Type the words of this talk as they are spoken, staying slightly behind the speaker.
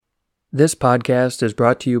This podcast is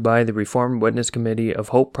brought to you by the Reformed Witness Committee of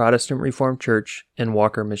Hope Protestant Reformed Church in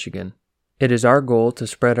Walker, Michigan. It is our goal to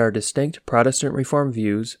spread our distinct Protestant Reformed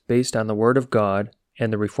views based on the Word of God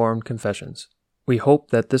and the Reformed confessions. We hope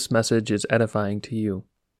that this message is edifying to you.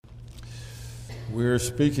 We're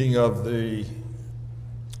speaking of the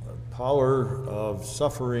power of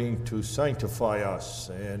suffering to sanctify us,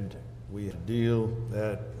 and we deal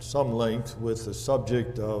at some length with the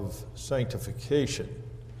subject of sanctification.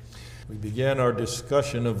 We began our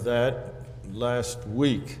discussion of that last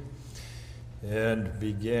week and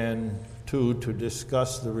began to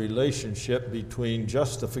discuss the relationship between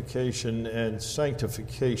justification and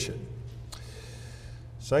sanctification.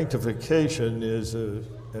 Sanctification is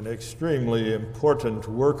an extremely important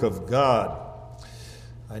work of God.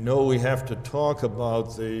 I know we have to talk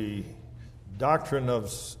about the doctrine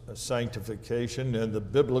of sanctification and the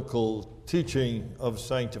biblical teaching of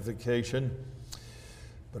sanctification,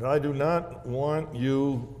 but I do not want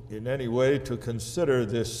you in any way to consider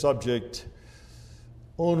this subject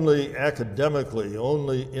only academically,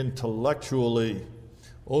 only intellectually,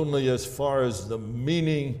 only as far as the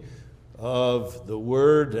meaning of the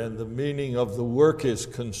word and the meaning of the work is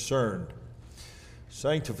concerned.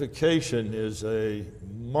 Sanctification is a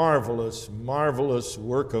marvelous, marvelous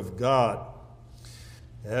work of God.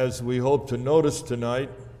 As we hope to notice tonight,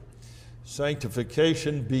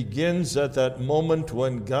 sanctification begins at that moment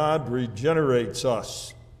when God regenerates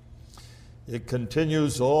us. It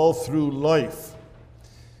continues all through life.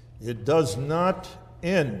 It does not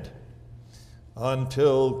end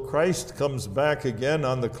until Christ comes back again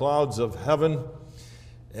on the clouds of heaven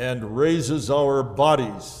and raises our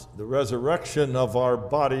bodies. The resurrection of our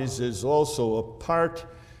bodies is also a part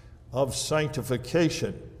of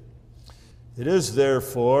sanctification. It is,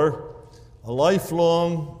 therefore, a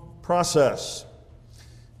lifelong process.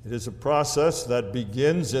 It is a process that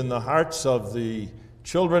begins in the hearts of the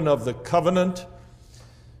children of the covenant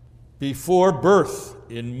before birth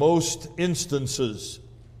in most instances,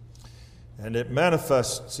 and it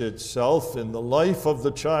manifests itself in the life of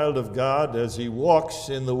the child of God as he walks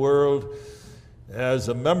in the world as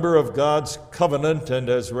a member of God's covenant and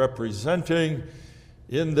as representing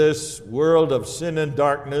in this world of sin and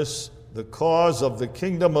darkness the cause of the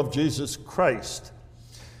kingdom of Jesus Christ.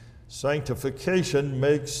 Sanctification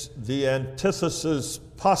makes the antithesis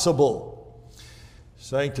possible.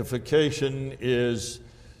 Sanctification is,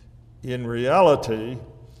 in reality,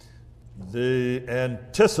 the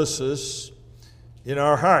antithesis in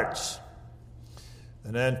our hearts.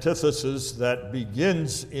 An antithesis that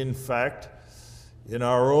begins, in fact, in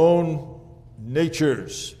our own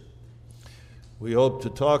natures. We hope to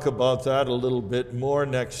talk about that a little bit more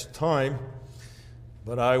next time,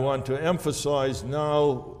 but I want to emphasize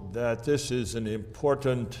now that this is an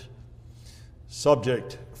important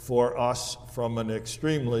subject for us from an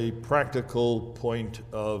extremely practical point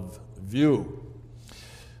of view.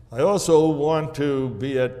 I also want to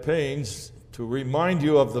be at pains to remind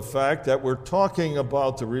you of the fact that we're talking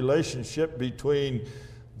about the relationship between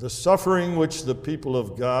the suffering which the people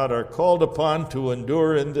of God are called upon to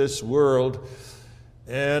endure in this world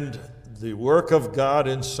and the work of God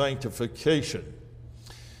in sanctification.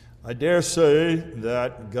 I dare say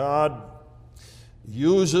that God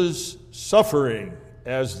uses suffering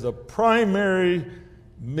as the primary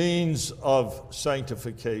means of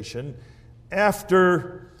sanctification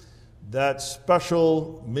after that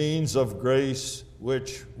special means of grace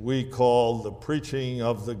which we call the preaching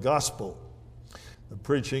of the gospel. The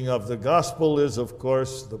preaching of the gospel is, of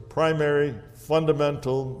course, the primary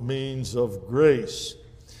fundamental means of grace.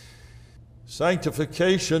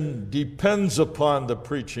 Sanctification depends upon the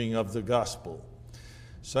preaching of the gospel.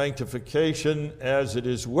 Sanctification, as it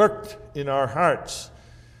is worked in our hearts,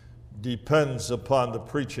 depends upon the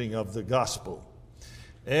preaching of the gospel.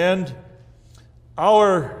 And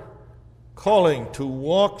our calling to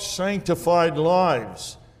walk sanctified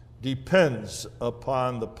lives depends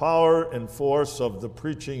upon the power and force of the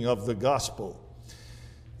preaching of the gospel.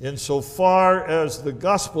 Insofar as the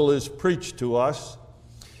gospel is preached to us,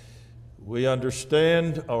 we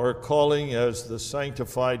understand our calling as the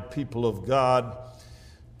sanctified people of God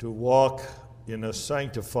to walk in a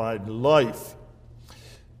sanctified life.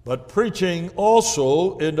 But preaching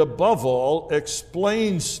also and above all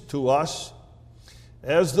explains to us,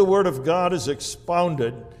 as the Word of God is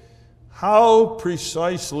expounded, how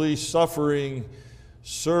precisely suffering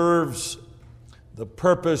serves the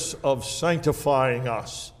purpose of sanctifying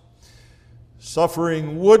us.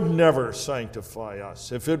 Suffering would never sanctify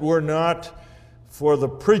us if it were not for the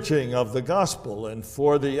preaching of the gospel and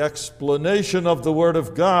for the explanation of the Word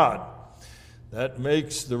of God. that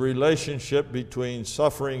makes the relationship between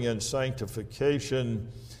suffering and sanctification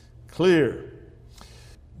clear.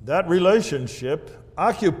 That relationship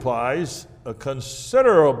occupies a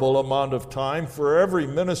considerable amount of time for every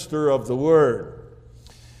minister of the Word.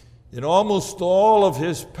 In almost all of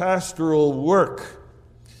his pastoral work,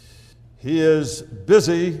 he is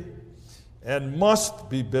busy and must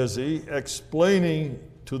be busy explaining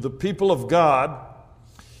to the people of God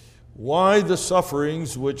why the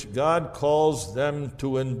sufferings which God calls them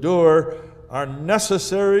to endure are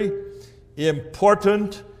necessary,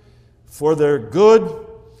 important, for their good,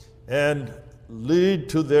 and lead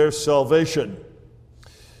to their salvation.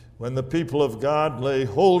 When the people of God lay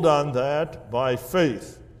hold on that by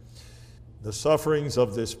faith, the sufferings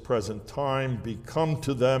of this present time become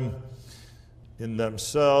to them in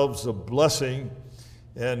themselves a blessing,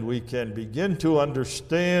 and we can begin to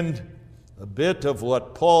understand a bit of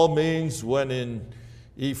what Paul means when in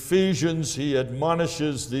Ephesians he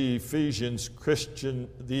admonishes the Ephesian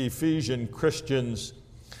Christians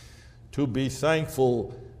to be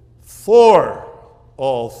thankful for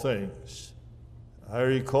all things. I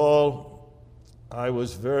recall I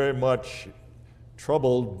was very much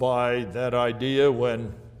troubled by that idea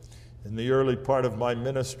when, in the early part of my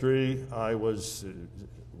ministry, I was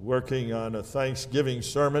working on a Thanksgiving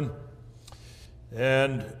sermon,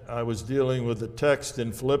 and I was dealing with a text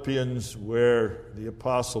in Philippians where the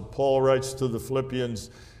Apostle Paul writes to the Philippians,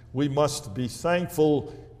 we must be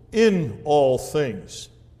thankful in all things.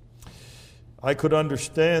 I could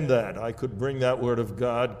understand that. I could bring that word of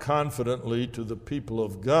God confidently to the people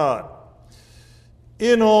of God.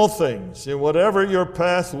 In all things, in whatever your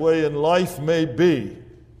pathway in life may be,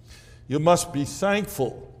 you must be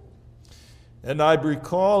thankful. And I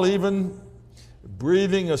recall even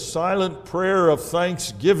breathing a silent prayer of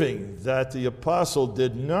thanksgiving that the apostle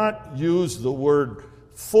did not use the word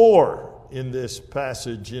for in this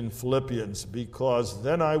passage in Philippians, because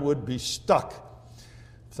then I would be stuck.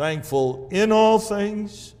 Thankful in all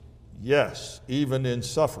things, yes, even in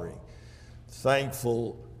suffering.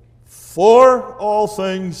 Thankful for all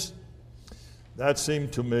things, that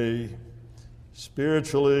seemed to me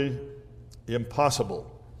spiritually impossible.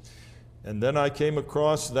 And then I came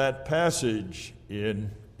across that passage in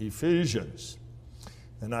Ephesians,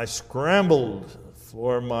 and I scrambled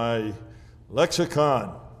for my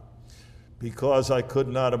lexicon because I could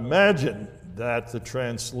not imagine that the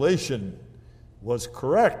translation was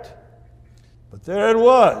correct. But there it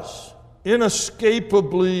was,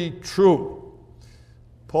 inescapably true.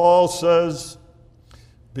 Paul says,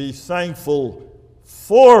 be thankful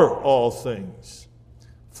for all things.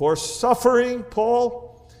 For suffering,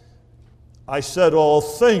 Paul? I said all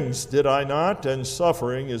things, did I not? And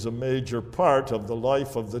suffering is a major part of the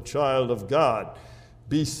life of the child of God.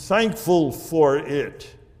 Be thankful for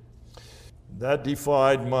it. That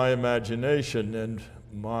defied my imagination and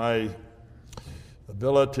my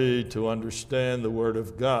ability to understand the Word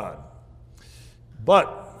of God.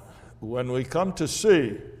 But when we come to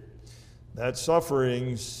see that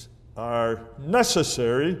sufferings are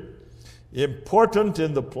necessary, important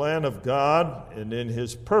in the plan of God and in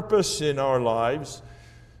His purpose in our lives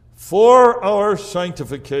for our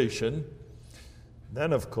sanctification,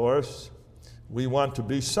 then of course we want to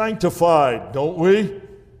be sanctified, don't we?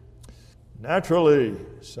 Naturally,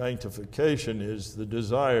 sanctification is the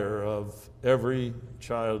desire of every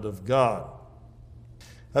child of God.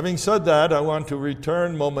 Having said that, I want to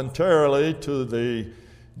return momentarily to the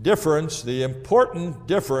important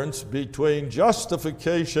difference between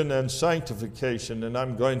justification and sanctification. And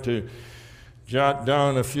I'm going to jot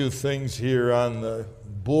down a few things here on the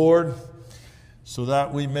board so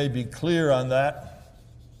that we may be clear on that.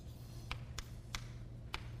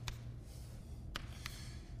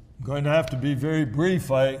 I'm going to have to be very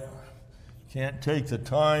brief. I can't take the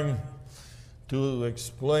time to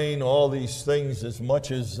explain all these things as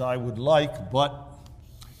much as I would like, but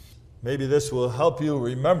maybe this will help you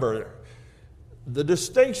remember. The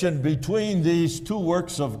distinction between these two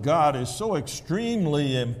works of God is so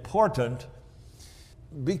extremely important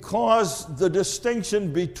because the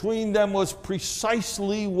distinction between them was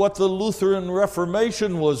precisely what the Lutheran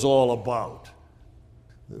Reformation was all about.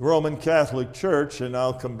 The Roman Catholic Church, and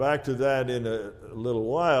I'll come back to that in a little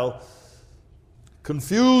while,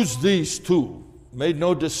 confused these two, made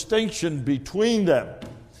no distinction between them,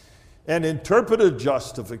 and interpreted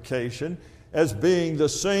justification as being the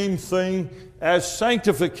same thing as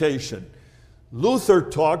sanctification. Luther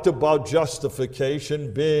talked about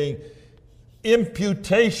justification being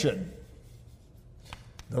imputation.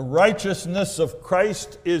 The righteousness of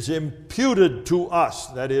Christ is imputed to us,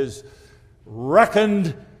 that is,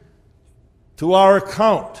 reckoned to our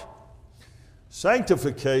account.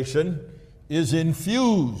 Sanctification is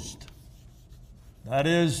infused. That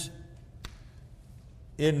is,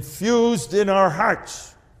 infused in our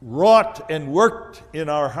hearts, wrought and worked in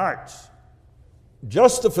our hearts.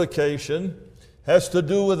 Justification has to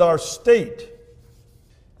do with our state.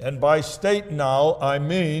 And by state now, I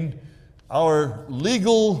mean our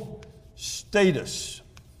legal status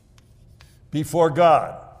before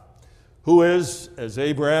God, who is, as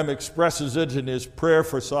Abraham expresses it in his prayer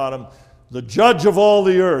for Sodom, the judge of all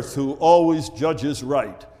the earth, who always judges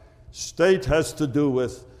right. State has to do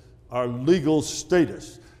with our legal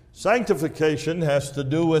status. Sanctification has to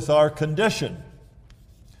do with our condition.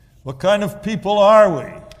 What kind of people are we?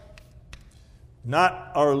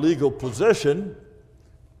 Not our legal position,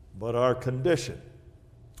 but our condition.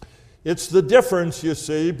 It's the difference, you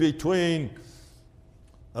see, between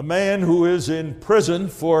a man who is in prison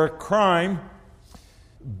for a crime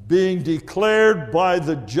being declared by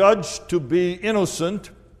the judge to be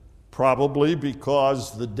innocent, probably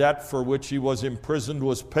because the debt for which he was imprisoned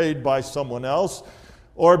was paid by someone else,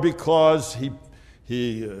 or because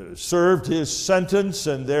he served his sentence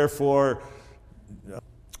and therefore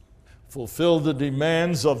fulfilled the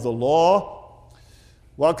demands of the law.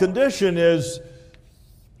 While condition is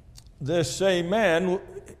this same man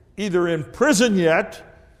either in prison yet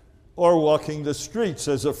or walking the streets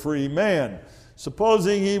as a free man.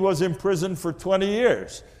 Supposing he was in prison for 20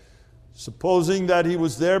 years. Supposing that he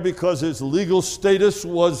was there because his legal status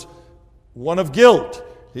was one of guilt.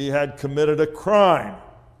 He had committed a crime.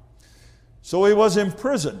 So he was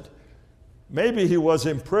imprisoned. Maybe he was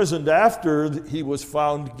imprisoned after he was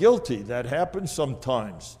found guilty. That happens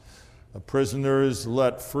sometimes. A prisoner is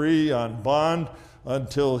let free on bond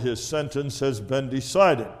until his sentence has been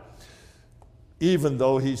decided, even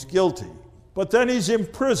though he's guilty. But then he's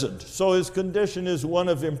imprisoned, so his condition is one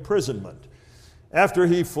of imprisonment. After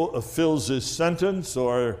he fulfills his sentence,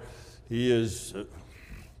 or he is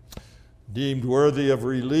deemed worthy of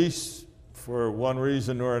release for one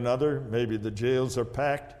reason or another, maybe the jails are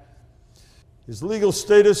packed, his legal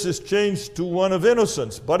status is changed to one of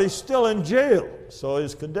innocence, but he's still in jail, so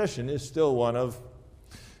his condition is still one of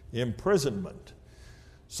imprisonment.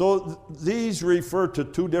 So these refer to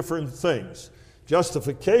two different things.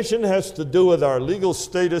 Justification has to do with our legal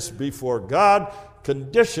status before God.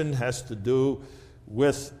 Condition has to do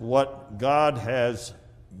with what God has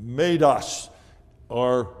made us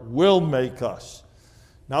or will make us.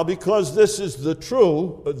 Now, because this is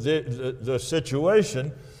the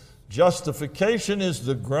situation, justification is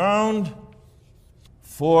the ground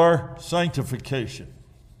for sanctification.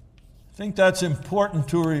 I think that's important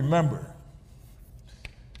to remember.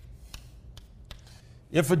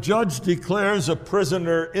 If a judge declares a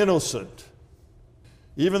prisoner innocent,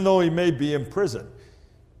 even though he may be in prison,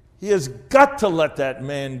 he has got to let that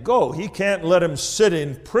man go. He can't let him sit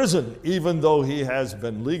in prison, even though he has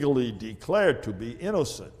been legally declared to be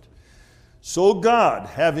innocent. So God,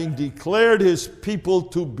 having declared his people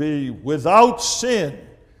to be without sin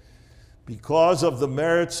because of the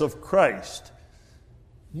merits of Christ,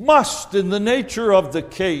 must, in the nature of the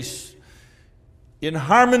case, in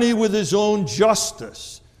harmony with his own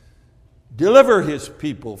justice, deliver his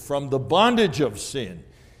people from the bondage of sin.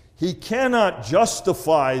 He cannot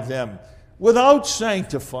justify them without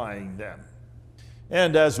sanctifying them.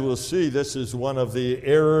 And as we'll see, this is one of the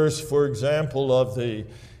errors, for example, of the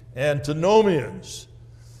antinomians.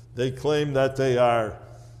 They claim that they are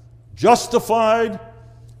justified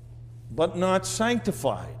but not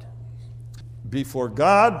sanctified. Before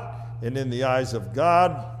God and in the eyes of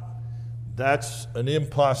God, that's an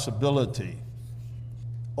impossibility.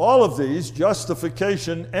 All of these,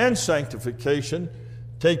 justification and sanctification,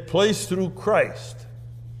 take place through Christ.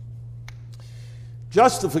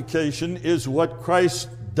 Justification is what Christ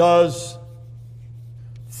does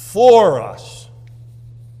for us.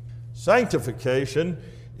 Sanctification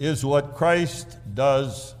is what Christ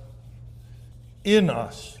does in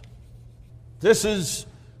us. This is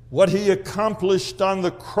what he accomplished on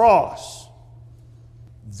the cross.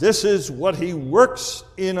 This is what he works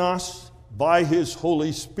in us by his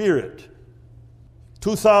Holy Spirit.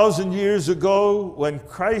 2,000 years ago, when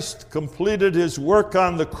Christ completed his work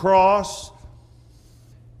on the cross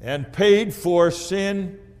and paid for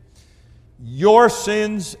sin, your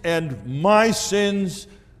sins and my sins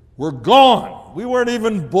were gone. We weren't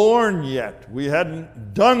even born yet. We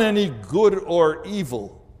hadn't done any good or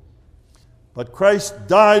evil. But Christ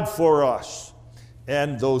died for us,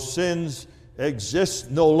 and those sins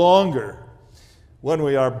exist no longer. When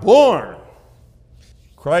we are born,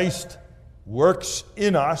 Christ works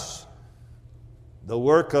in us the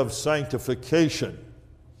work of sanctification.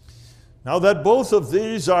 Now that both of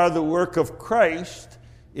these are the work of Christ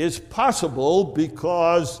is possible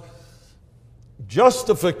because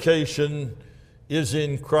justification is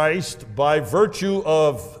in Christ by virtue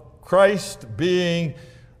of Christ being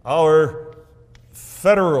our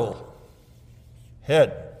federal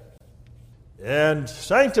head. And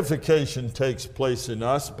sanctification takes place in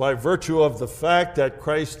us by virtue of the fact that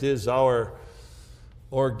Christ is our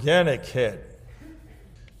organic head.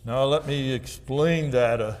 Now let me explain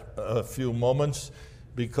that a few moments,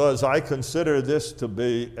 because I consider this to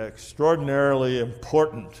be extraordinarily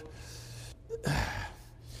important.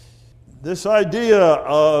 This idea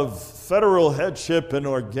of federal headship and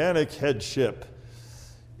organic headship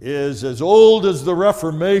is as old as the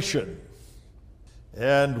Reformation,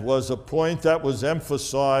 and was a point that was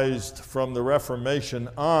emphasized from the Reformation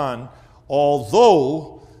on,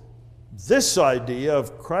 although this idea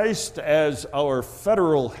of Christ as our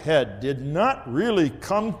federal head did not really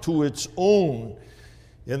come to its own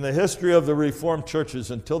in the history of the Reformed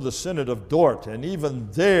churches until the Synod of Dort, and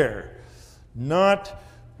even there, not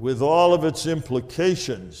with all of its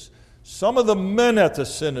implications. Some of the men at the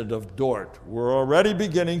Synod of Dort were already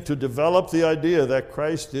beginning to develop the idea that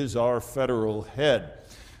Christ is our federal head.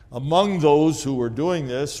 Among those who were doing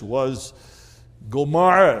this was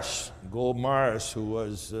Gomarus, who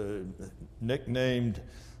was nicknamed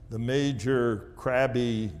the major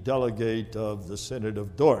crabby delegate of the Synod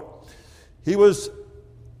of Dort. He was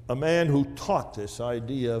a man who taught this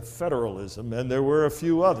idea of federalism, and there were a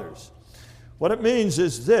few others. What it means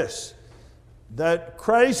is this, that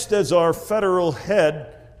Christ as our federal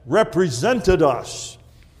head represented us.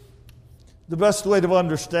 The best way to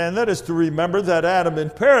understand that is to remember that Adam in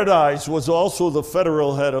paradise was also the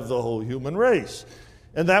federal head of the whole human race.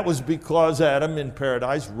 And that was because Adam in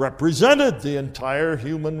paradise represented the entire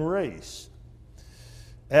human race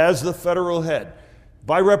as the federal head.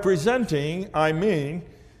 By representing, I mean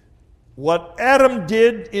what Adam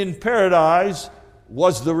did in paradise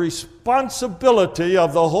was the responsibility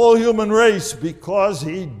of the whole human race because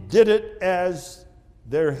he did it as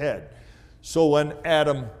their head. So when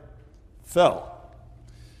Adam fell,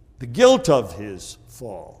 the guilt of his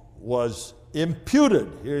fall was imputed.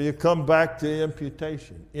 Here you come back to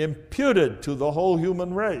imputation. Imputed to the whole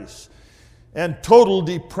human race. And total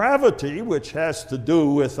depravity, which has to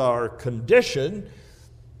do with our condition,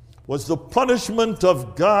 was the punishment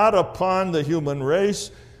of God upon the human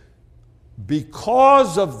race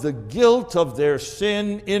because of the guilt of their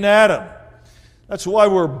sin in Adam. That's why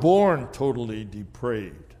we're born totally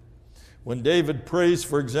depraved. When David prays,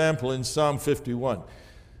 for example, in Psalm 51,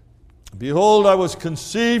 "Behold, I was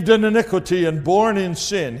conceived in iniquity and born in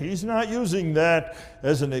sin." He's not using that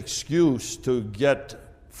as an excuse to get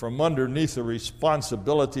from underneath the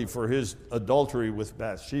responsibility for his adultery with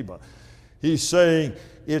Bathsheba. He's saying,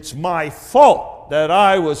 it's my fault that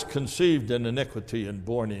I was conceived in iniquity and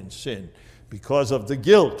born in sin because of the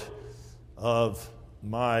guilt of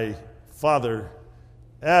my father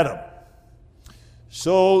Adam.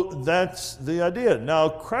 So that's the idea. Now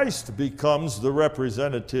Christ becomes the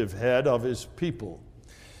representative head of his people.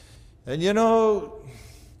 And you know,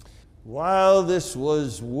 while this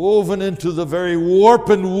was woven into the very warp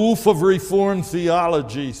and woof of Reformed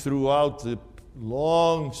theology throughout the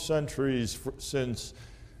long centuries since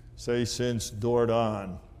Dort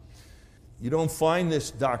on, you don't find this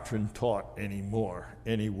doctrine taught anymore,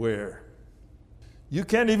 anywhere. You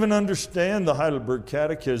can't even understand the Heidelberg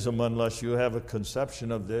Catechism unless you have a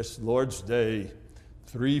conception of this. Lord's Day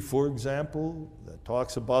 3, for example, that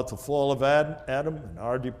talks about the fall of Adam and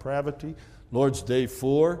our depravity. Lord's Day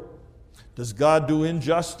 4, does God do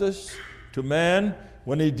injustice to man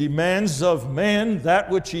when he demands of man that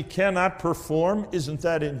which he cannot perform? Isn't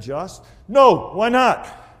that unjust? No, why not?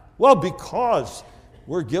 Well, because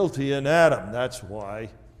we're guilty in Adam, that's why.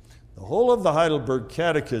 The whole of the Heidelberg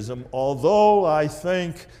Catechism, although I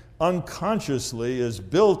think unconsciously, is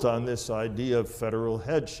built on this idea of federal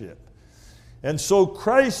headship. And so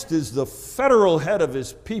Christ is the federal head of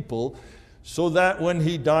his people, so that when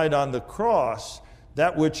he died on the cross,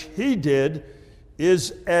 that which he did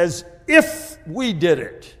is as if we did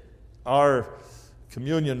it. Our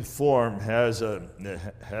communion form has a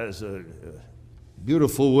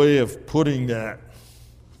beautiful way of putting that.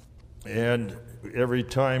 And every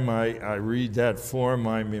time I read that form,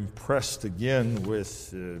 I'm impressed again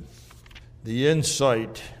with the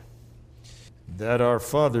insight that our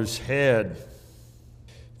fathers had.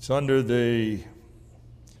 It's under the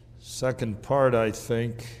second part, I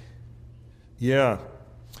think.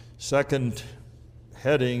 Second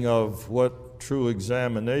heading of what true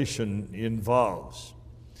examination involves.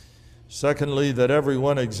 Secondly, that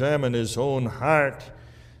everyone examine his own heart,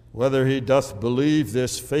 whether he doth believe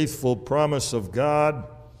this faithful promise of God,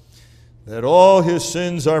 that all his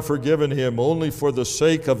sins are forgiven him only for the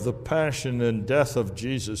sake of the passion and death of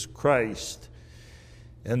Jesus Christ,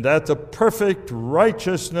 and that the perfect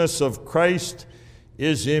righteousness of Christ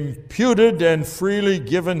is imputed and freely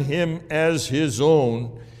given him as his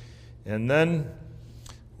own. And then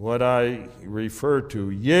what I refer to,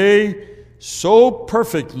 yea, so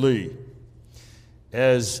perfectly,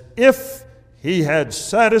 as if he had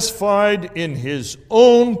satisfied in his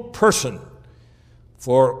own person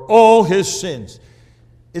for all his sins.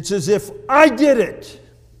 It's as if I did it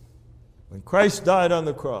when Christ died on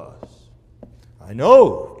the cross. I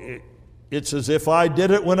know it's as if I did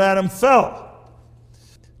it when Adam fell.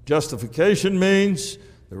 Justification means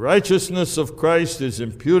the righteousness of Christ is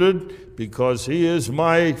imputed because he is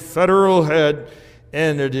my federal head,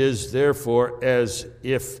 and it is therefore as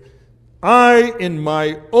if I, in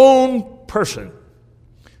my own person,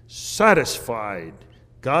 satisfied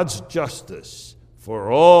God's justice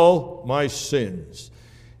for all my sins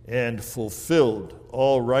and fulfilled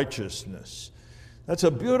all righteousness. That's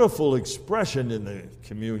a beautiful expression in the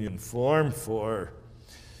communion form for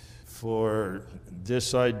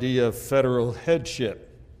this idea of federal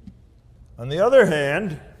headship. On the other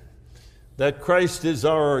hand, that Christ is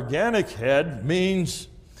our organic head means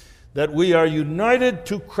that we are united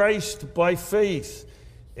to Christ by faith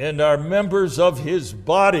and are members of his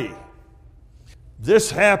body. This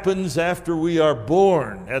happens after we are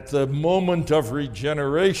born, at the moment of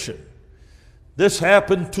regeneration. This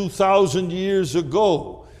happened 2,000 years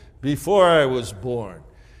ago, before I was born.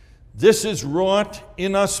 This is wrought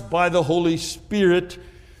in us by the Holy Spirit,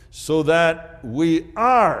 so that we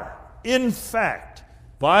are, in fact,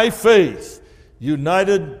 by faith,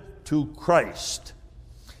 united to Christ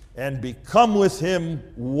and become with him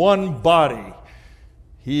one body.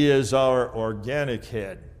 He is our organic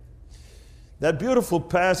head. That beautiful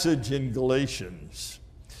passage in Galatians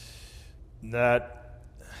that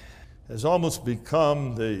has almost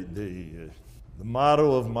become the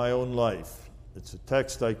motto of my own life. It's a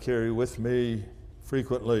text I carry with me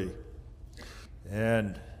frequently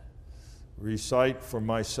and recite for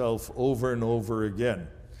myself over and over again.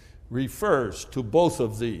 Refers to both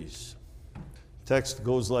of these. Text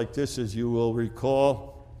goes like this, as you will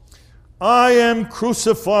recall. I am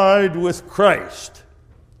crucified with Christ.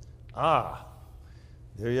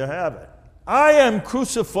 There you have it. I am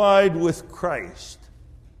crucified with Christ.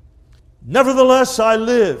 Nevertheless, I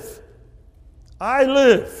live. I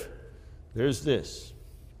live. There's this.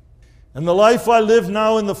 And the life I live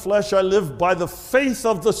now in the flesh, I live by the faith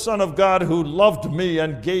of the Son of God who loved me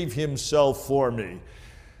and gave himself for me.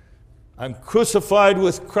 I'm crucified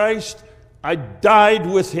with Christ. I died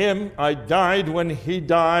with him. I died when he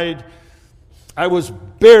died. I was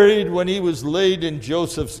buried when he was laid in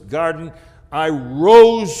Joseph's garden. I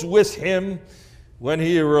rose with him when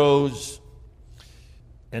he arose.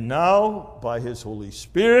 And now, by his Holy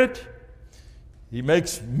Spirit, he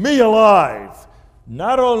makes me alive,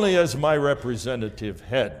 not only as my representative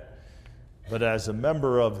head, but as a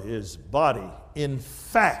member of his body. In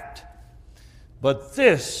fact, but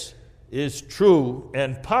this is true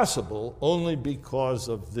and possible only because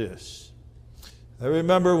of this. I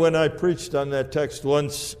remember when I preached on that text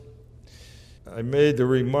once, I made the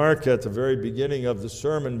remark at the very beginning of the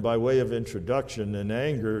sermon by way of introduction, and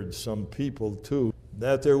angered some people too,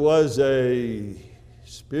 that there was a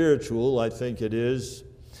spiritual, I think it is,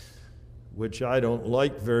 which I don't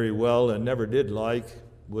like very well and never did like,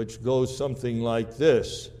 which goes something like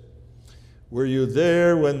this. Were you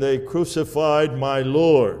there when they crucified my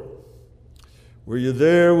Lord? Were you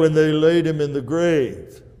there when they laid him in the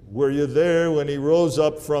grave? Were you there when he rose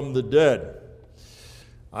up from the dead?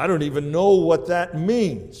 I don't even know what that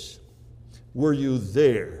means. Were you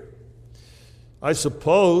there? I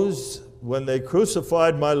suppose when they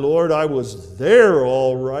crucified my Lord, I was there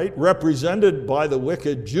all right, represented by the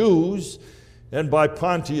wicked Jews and by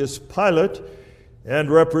Pontius Pilate,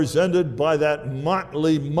 and represented by that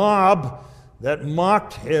motley mob that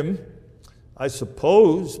mocked him. I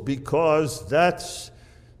suppose because that's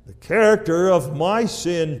the character of my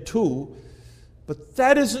sin too. But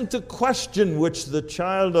that isn't the question which the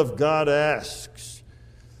child of God asks.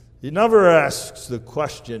 He never asks the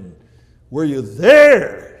question, were you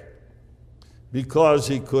there? Because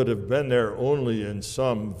he could have been there only in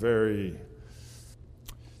some very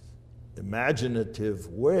imaginative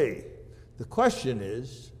way. The question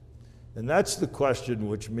is, and that's the question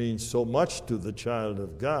which means so much to the child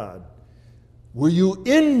of God, were you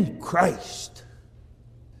in Christ?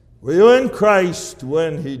 Were you in Christ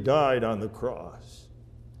when he died on the cross?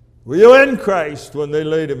 Were you in Christ when they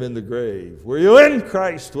laid him in the grave? Were you in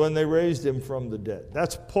Christ when they raised him from the dead?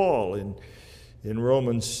 That's Paul in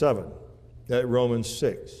Romans 6.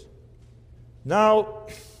 Now,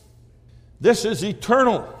 this is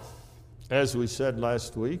eternal, as we said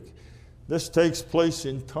last week. This takes place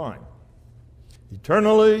in time.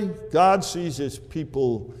 Eternally, God sees his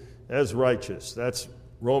people as righteous. That's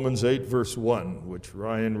Romans 8, verse 1, which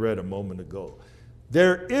Ryan read a moment ago.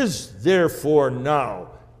 There is therefore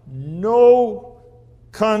now no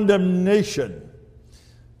condemnation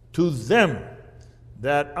to them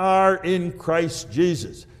that are in Christ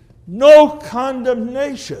Jesus. No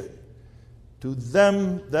condemnation to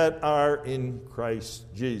them that are in Christ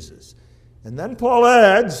Jesus. And then Paul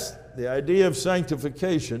adds the idea of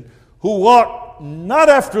sanctification, who walk not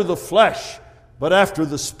after the flesh, but after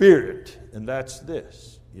the Spirit. And that's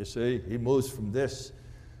this. You see, he moves from this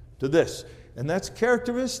to this. And that's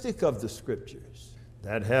characteristic of the Scriptures.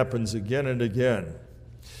 That happens again and again.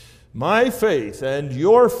 My faith and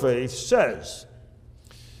your faith says,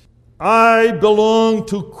 I belong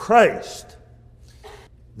to Christ.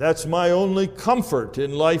 That's my only comfort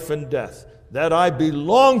in life and death. That I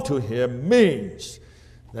belong to him means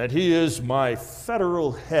that he is my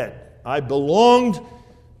federal head. I belonged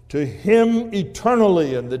to him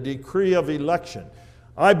eternally in the decree of election.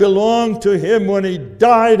 I belonged to him when he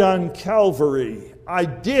died on Calvary. I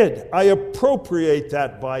appropriate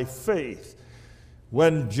that by faith.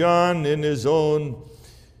 When John, in his own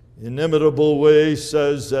inimitable way,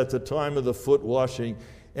 says at the time of the foot washing,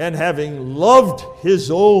 and having loved his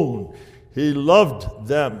own, he loved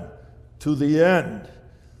them to the end.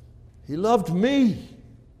 He loved me,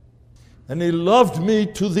 and he loved me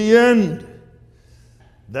to the end.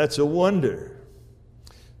 That's a wonder.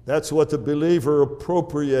 That's what the believer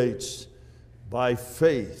appropriates by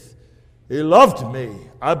faith. He loved me.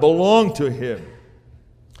 I belong to him.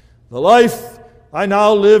 The life I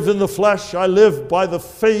now live in the flesh, I live by the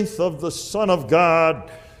faith of the Son of God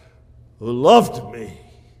who loved me,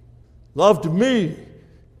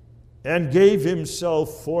 and gave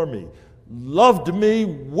himself for me. Loved me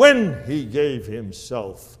when he gave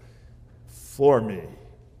himself for me.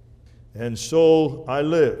 And so I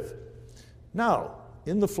live. Now,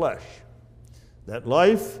 in the flesh, that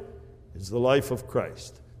life is the life of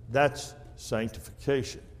Christ. That's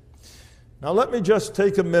sanctification. Now let me just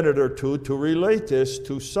take a minute or two to relate this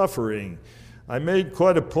to suffering. I made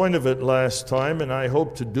quite a point of it last time, and I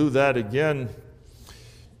hope to do that again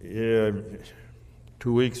 2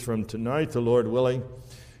 weeks from tonight, the Lord willing.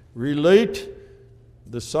 Relate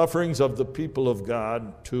the sufferings of the people of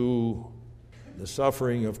God to the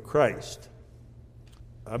suffering of Christ.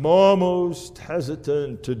 I'm almost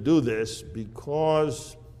hesitant to do this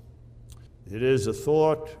because it is a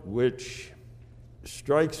thought which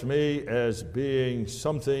strikes me as being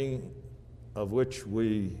something of which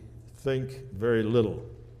we think very little.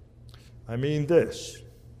 I mean this,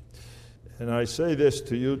 and I say this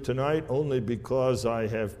to you tonight only because I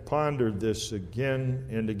have pondered this again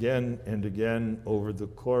and again and again over the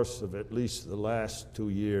course of at least the last 2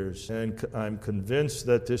 years, and I'm convinced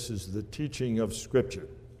that this is the teaching of Scripture.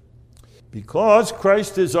 Because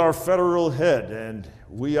Christ is our federal head, and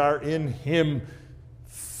we are in him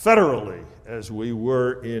federally, as we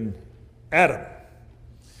were in Adam.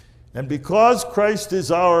 And because Christ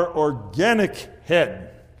is our organic head,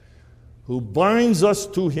 who binds us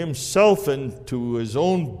to himself and to his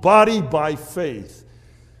own body by faith,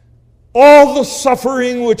 all the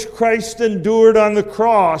suffering which Christ endured on the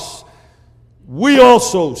cross, we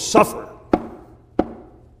also suffer.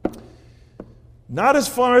 Not as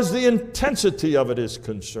far as the intensity of it is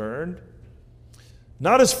concerned,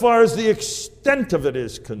 not as far as the extent of it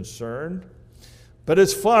is concerned, but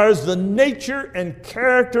as far as the nature and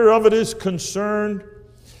character of it is concerned,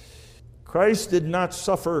 Christ did not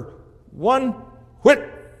suffer one whit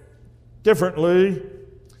differently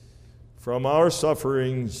from our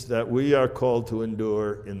sufferings that we are called to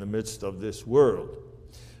endure in the midst of this world.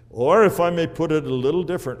 Or, if I may put it a little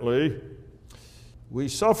differently, we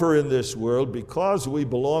suffer in this world because we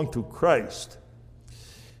belong to Christ.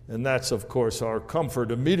 And that's, of course, our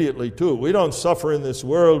comfort immediately, too. We don't suffer in this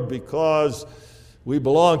world because we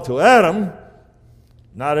belong to Adam.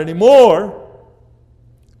 Not anymore.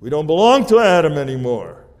 We don't belong to Adam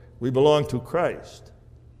anymore. We belong to Christ.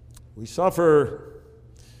 We suffer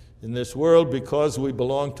in this world because we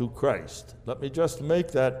belong to Christ. Let me just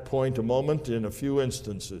make that point a moment in a few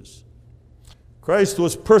instances. Christ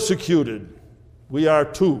was persecuted. We are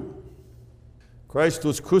too. Christ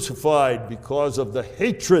was crucified because of the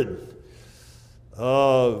hatred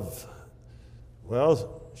of,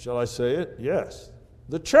 well, shall I say it? Yes.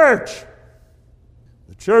 The church.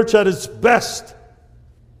 The church at its best,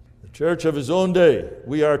 the church of his own day,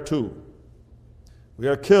 we are too. We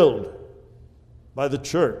are killed by the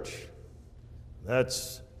church.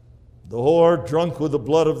 That's the whore drunk with the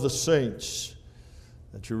blood of the saints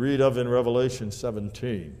that you read of in Revelation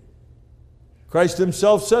 17. Christ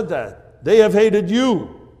himself said that. They have hated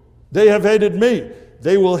you. They have hated me.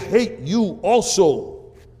 They will hate you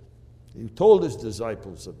also. He told his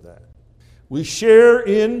disciples of that. We share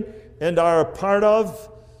in and are a part of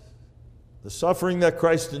the suffering that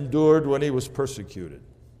Christ endured when he was persecuted.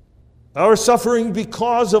 Our suffering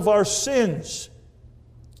because of our sins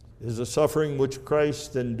is a suffering which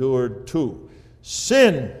Christ endured too.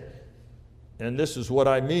 Sin, and this is what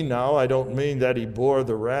I mean now, I don't mean that he bore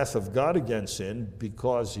the wrath of God against sin,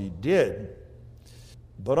 because he did,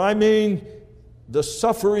 but I mean the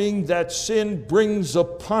suffering that sin brings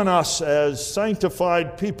upon us as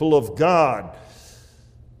sanctified people of God,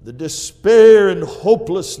 the despair and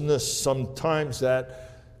hopelessness sometimes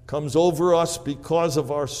that comes over us because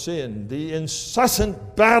of our sin, the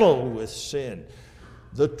incessant battle with sin,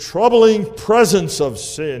 the troubling presence of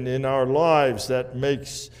sin in our lives that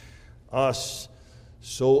makes us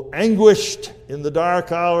so anguished in the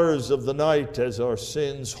dark hours of the night as our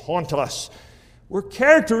sins haunt us, were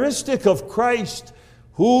characteristic of Christ,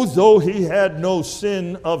 who, though he had no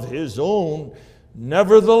sin of his own,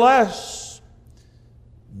 nevertheless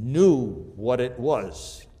knew what it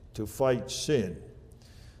was to fight sin.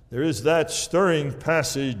 There is that stirring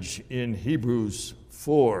passage in Hebrews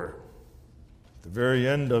 4, at the very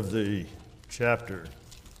end of the chapter,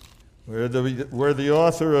 where the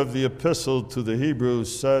author of the epistle to the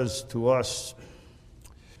Hebrews says to us,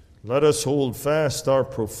 "Let us hold fast our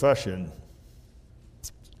profession,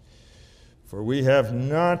 for we have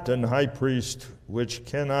not an high priest which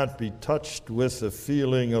cannot be touched with the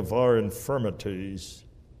feeling of our infirmities,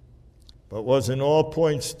 but was in all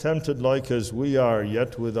points tempted like as we are,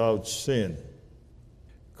 yet without sin."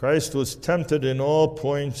 Christ was tempted in all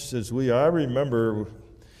points as we are. I remember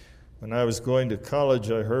when I was going to college,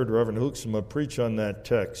 I heard Reverend Hoeksema preach on that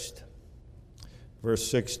text, verse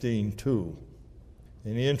 16 too.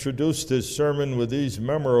 And he introduced his sermon with these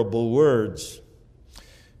memorable words.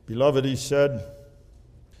 "Beloved," he said,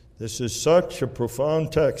 "this is such a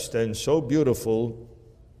profound text and so beautiful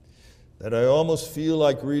that I almost feel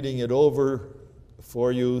like reading it over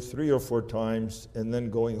for you 3 or 4 times and then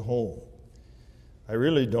going home. I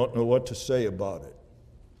really don't know what to say about it."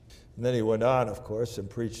 And then he went on, of course, and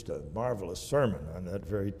preached a marvelous sermon on that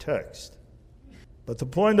very text. But the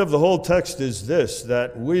point of the whole text is this,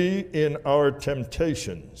 that we in our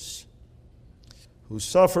temptations, who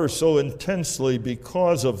suffer so intensely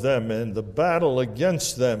because of them and the battle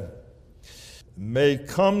against them, may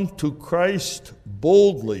come to Christ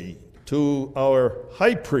boldly, to our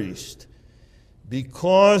high priest,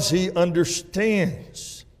 because he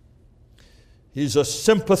understands. He's a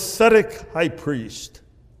sympathetic high priest.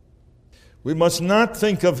 We must not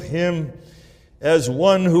think of him as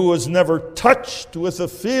one who was never touched with the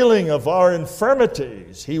feeling of our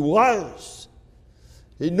infirmities. He was.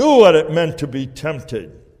 He knew what it meant to be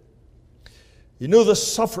tempted. He knew the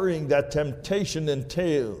suffering that temptation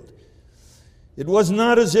entailed. It was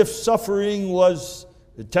not as if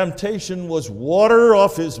the temptation was water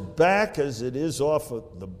off his back as it is off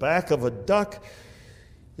of the back of a duck.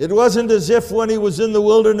 It wasn't as if when he was in the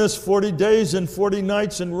wilderness 40 days and 40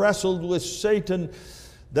 nights and wrestled with Satan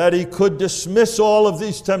that he could dismiss all of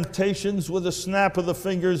these temptations with a snap of the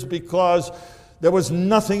fingers because there was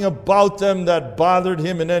nothing about them that bothered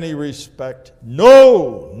him in any respect.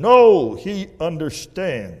 No, he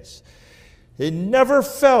understands. He never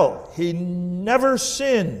fell. He never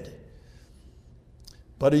sinned.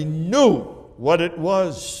 But he knew what it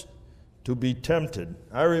was to be tempted.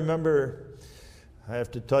 I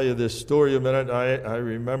have to tell you this story a minute. I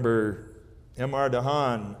remember M.R.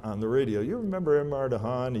 DeHaan on the radio. You remember M.R.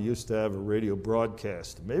 DeHaan? He used to have a radio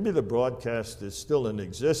broadcast. Maybe the broadcast is still in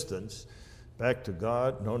existence. Back to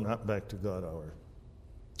God? No, not Back to God Hour.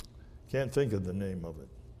 Can't think of the name of it.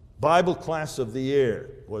 Bible Class of the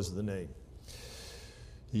Air was the name.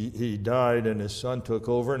 He died and his son took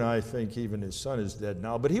over, and I think even his son is dead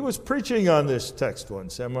now. But he was preaching on this text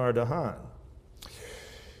once, M.R. DeHaan.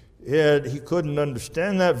 And he couldn't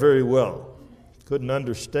understand that very well. Couldn't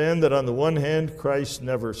understand that on the one hand, Christ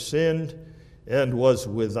never sinned and was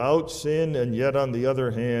without sin, and yet on the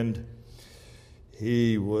other hand,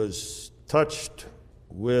 he was touched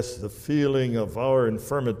with the feeling of our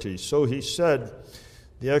infirmity. So he said,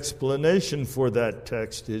 the explanation for that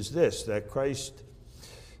text is this, that Christ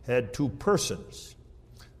had 2 persons.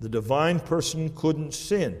 The divine person couldn't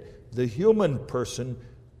sin. The human person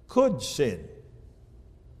could sin.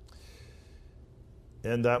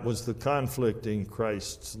 And that was the conflict in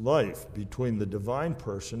Christ's life between the divine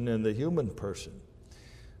person and the human person.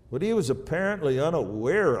 What he was apparently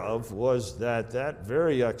unaware of was that that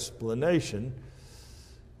very explanation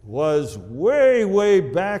was way, way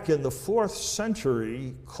back in the 4th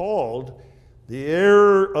century called the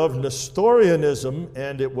error of Nestorianism,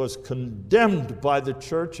 and it was condemned by the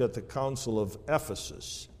church at the Council of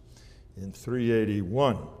Ephesus in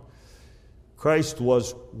 381. Christ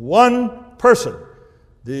was one person,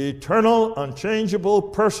 the eternal, unchangeable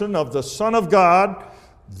person of the Son of God.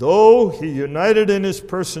 Though he united in his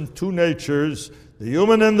person two natures, the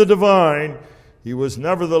human and the divine, he was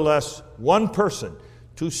nevertheless one person.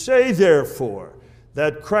 To say, therefore,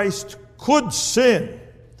 that Christ could sin,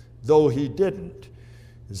 though he didn't,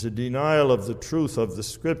 is a denial of the truth of the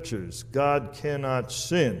Scriptures. God cannot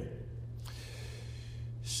sin.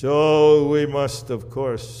 So we must, of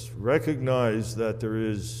course, recognize that there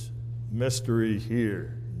is mystery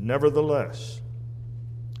here. Nevertheless,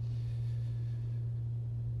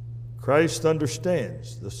 Christ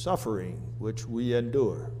understands the suffering which we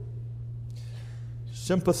endure.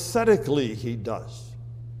 Sympathetically, he does.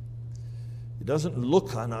 He doesn't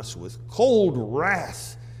look on us with cold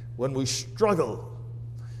wrath when we struggle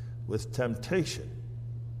with temptation.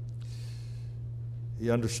 He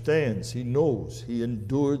understands, he knows, he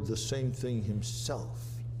endured the same thing himself.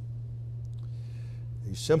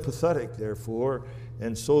 He's sympathetic, therefore,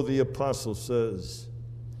 and so the apostle says,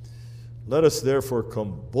 "Let us therefore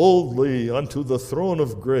come boldly unto the throne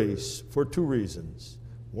of grace," for two reasons.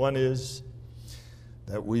 One is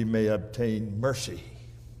that we may obtain mercy.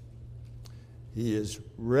 He is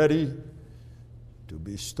ready to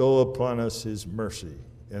bestow upon us his mercy.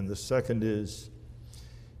 And the second is,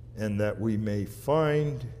 and that we may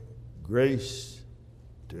find grace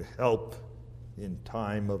to help in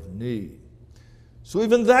time of need. So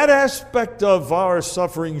even that aspect of our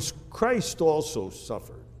sufferings, Christ also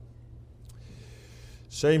suffered.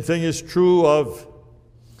 Same thing is true of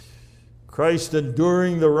Christ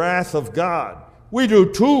enduring the wrath of God. We do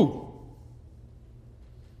too.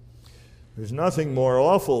 There's nothing more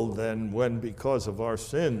awful than when, because of our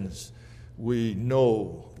sins, we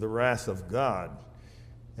know the wrath of God.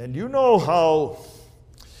 And you know how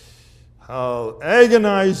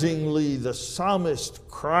agonizingly the psalmist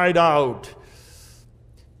cried out,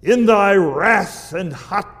 "In thy wrath and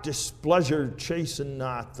hot displeasure chasten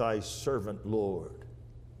not thy servant, Lord."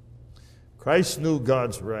 Christ knew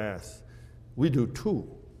God's wrath. We do too.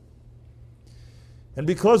 And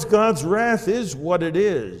because God's wrath is what it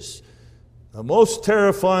is, a most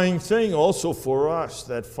terrifying thing also for us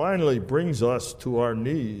that finally brings us to our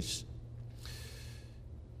knees,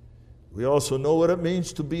 we also know what it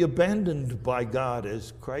means to be abandoned by God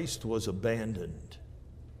as Christ was abandoned.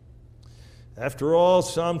 After all,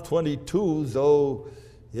 Psalm 22, though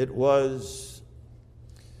it was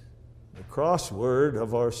the crossword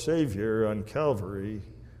of our Savior on Calvary,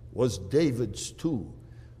 was David's too.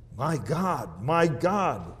 My God,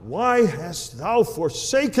 why hast thou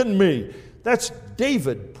forsaken me?" That's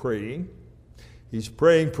David praying. He's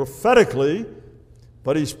praying prophetically,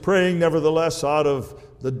 but he's praying nevertheless out of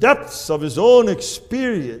the depths of his own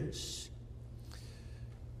experience,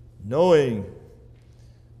 knowing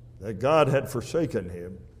that God had forsaken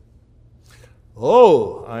him.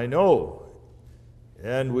 Oh, I know.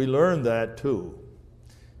 And we learn that too.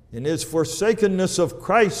 In his forsakenness of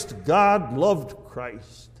Christ, God loved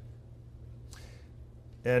Christ.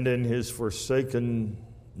 And in his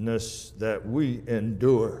forsakenness that we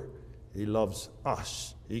endure, he loves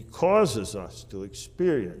us. He causes us to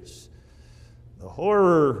experience the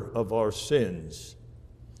horror of our sins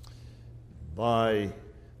by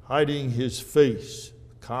hiding his face,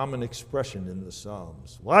 a common expression in the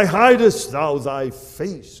Psalms. "Why hidest thou thy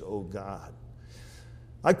face, O God?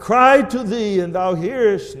 I cried to thee, and thou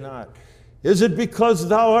hearest not. Is it because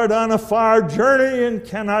thou art on a far journey and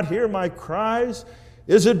cannot hear my cries?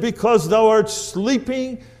 Is it because thou art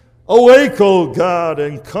sleeping? Awake, O God,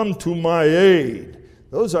 and come to my aid."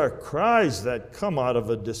 Those are cries that come out of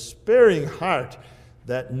a despairing heart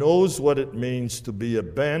that knows what it means to be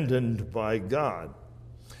abandoned by God.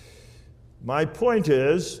 My point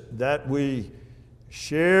is that we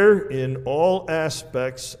share in all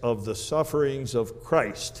aspects of the sufferings of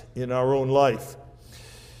Christ in our own life.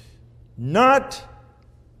 Not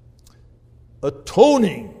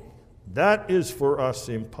atoning, that is for us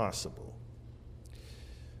impossible.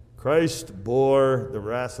 Christ bore the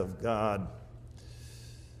wrath of God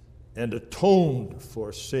and atoned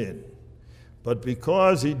for sin. But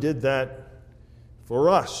because he did that for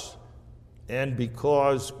us, and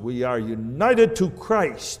because we are united to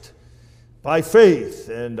Christ, by faith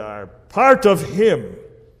and are part of Him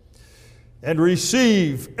and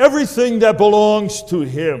receive everything that belongs to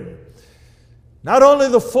Him. Not only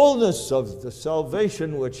the fullness of the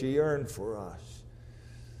salvation which He earned for us,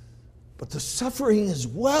 but the suffering as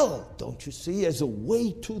well, don't you see, as a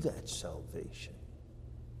way to that salvation.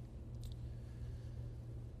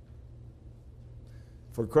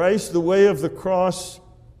 For Christ, the way of the cross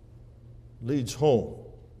leads home,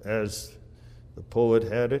 as the poet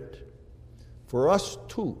had it. For us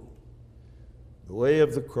too, the way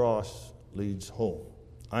of the cross leads home.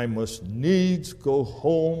 I must needs go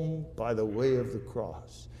home by the way of the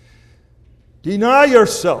cross. Deny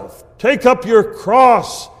yourself, take up your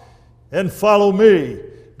cross, and follow me,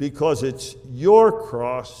 because it's your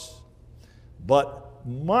cross, but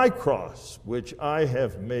my cross, which I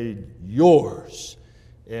have made yours,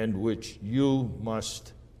 and which you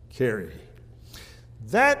must carry.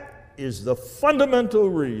 That is the fundamental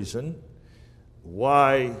reason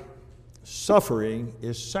why suffering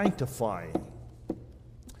is sanctifying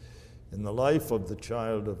in the life of the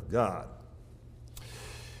child of God.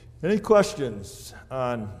 Any questions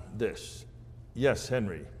on this? Yes,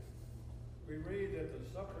 Henry. We read that the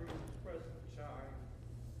suffering of the present time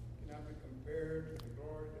cannot be compared to the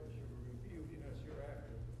glory that shall be revealed in us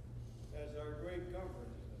hereafter, as our great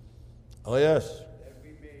comfort is Oh, yes. that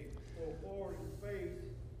we may go forward in faith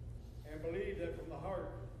and believe that from the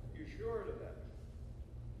heart you're sure of that.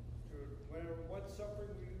 No matter what suffering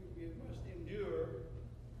we must endure,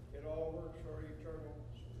 it all works for our eternal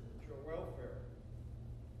spiritual welfare.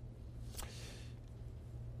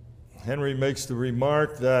 Henry makes the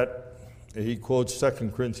remark that he quotes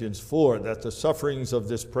 2 Corinthians 4, that the sufferings of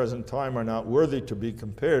this present time are not worthy to be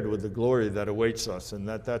compared with the glory that awaits us, and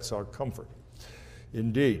that's our comfort.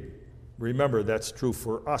 Indeed, remember, that's true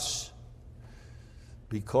for us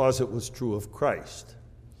because it was true of Christ.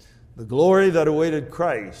 The glory that awaited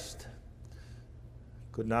Christ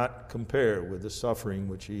could not compare with the suffering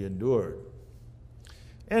which he endured.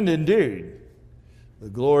 And indeed, the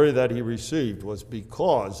glory that he received was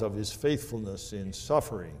because of his faithfulness in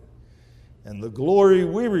suffering. And the glory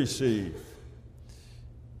we receive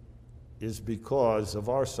is because of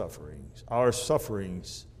our sufferings. Our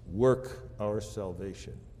sufferings work our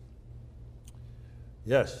salvation.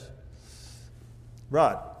 Yes.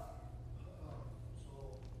 Rod.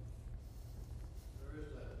 So there is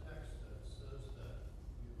that text that says that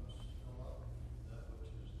we must fill up that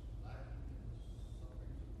which is lacking in the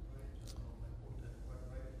sufferings of Christ. I don't know if I quote that quite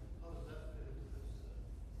right. How does that fit into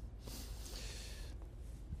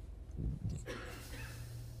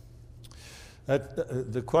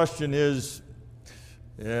this? The question is,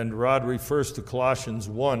 and Rod refers to Colossians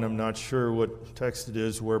 1, I'm not sure what text it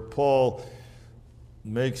is, where Paul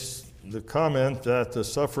makes the comment that the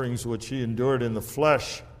sufferings which he endured in the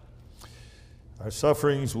flesh are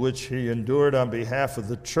sufferings which he endured on behalf of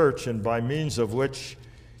the church, and by means of which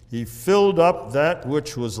he filled up that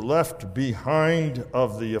which was left behind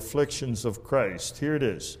of the afflictions of Christ. Here it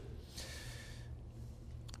is.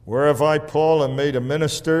 Whereof I, Paul, am made a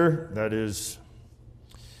minister, that is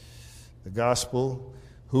the gospel,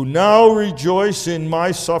 who now rejoice in my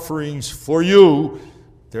sufferings for you.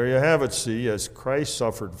 There you have it, see, as Christ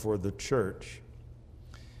suffered for the church.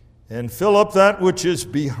 And fill up that which is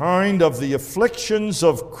behind of the afflictions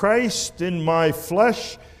of Christ in my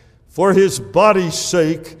flesh for his body's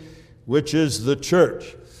sake, which is the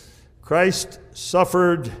church. Christ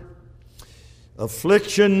suffered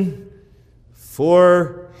affliction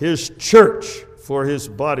for his church, for his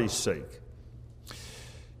body's sake.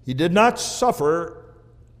 He did not suffer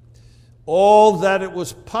all that it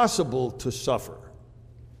was possible to suffer.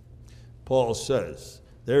 Paul says,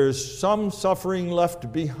 there is some suffering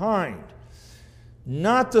left behind.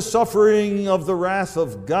 Not the suffering of the wrath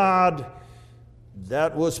of God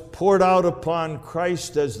that was poured out upon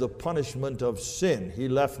Christ as the punishment of sin. He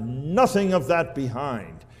left nothing of that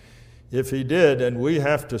behind. If he did, and we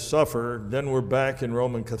have to suffer, then we're back in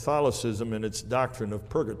Roman Catholicism and its doctrine of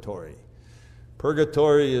purgatory.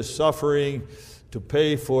 Purgatory is suffering to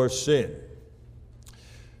pay for sin.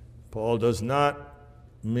 Paul does not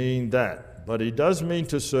mean that, but he does mean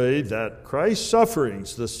to say that Christ's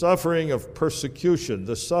sufferings, the suffering of persecution,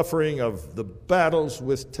 the suffering of the battles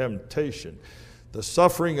with temptation, the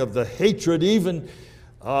suffering of the hatred even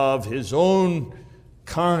of his own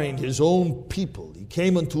kind, his own people. He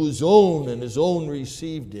came unto his own, and his own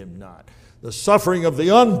received him not. The suffering of the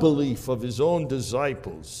unbelief of his own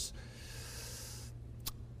disciples.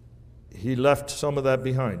 He left some of that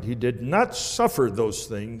behind. He did not suffer those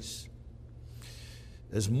things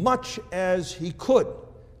as much as he could,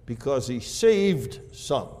 because he saved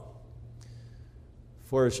some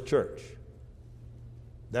for his church.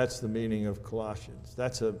 That's the meaning of Colossians.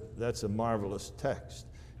 That's a marvelous text,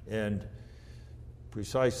 and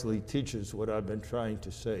precisely teaches what I've been trying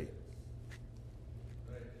to say.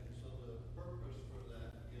 Right. So the purpose for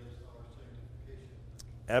that is our sanctification.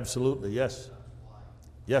 Absolutely, yes. That's why.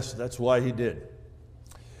 Yes, that's why he did.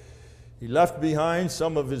 He left behind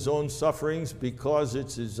some of his own sufferings because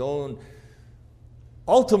it's his own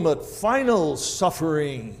ultimate, final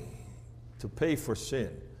suffering to pay for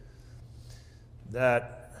sin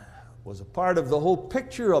that was a part of the whole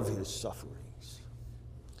picture of his sufferings.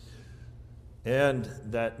 And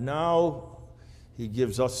that now he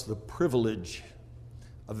gives us the privilege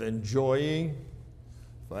of enjoying,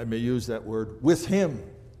 if I may use that word, with him.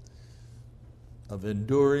 Of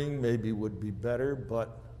enduring, maybe would be better,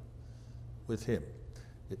 but with him.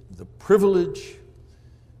 The privilege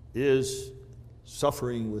is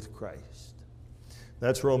suffering with Christ.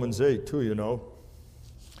 That's Romans 8 too, you know.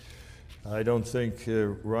 I don't think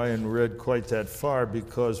Ryan read quite that far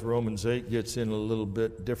because Romans 8 gets in a little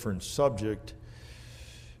bit different subject.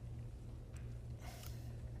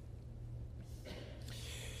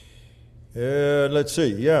 Let's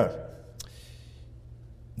see, yeah.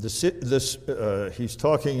 He's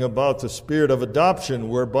talking about the spirit of adoption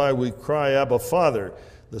whereby we cry, Abba, Father.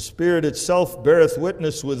 The Spirit itself beareth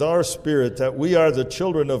witness with our spirit that we are the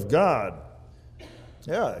children of God.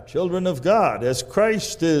 Yeah, children of God, as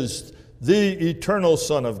Christ is the eternal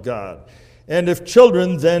Son of God. And if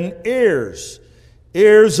children, then heirs,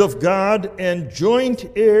 heirs of God and joint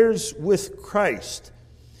heirs with Christ,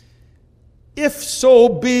 if so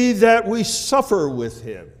be that we suffer with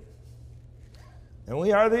him. And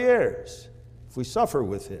we are the heirs, if we suffer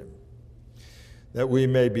with him, that we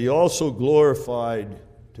may be also glorified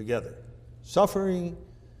together. Suffering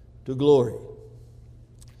to glory.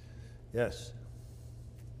 Yes.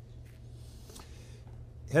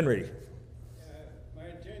 Henry. My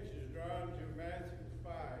attention is drawn to Matthew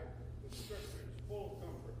 5, the scriptures, full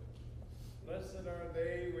comfort. Blessed are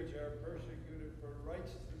they which are persecuted for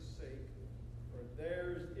righteousness' sake, for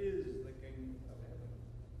theirs is the kingdom of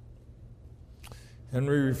heaven.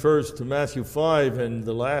 Henry refers to Matthew 5 and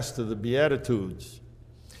the last of the Beatitudes.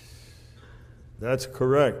 That's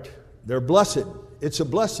correct. They're blessed. It's a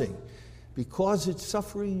blessing because it's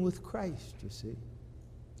suffering with Christ, you see.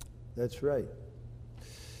 That's right.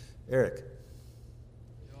 Eric. You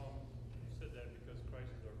said that because Christ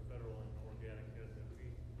is our federal and organic head, that we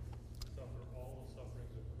suffer all the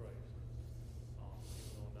sufferings of Christ,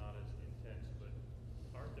 even though not as intense. But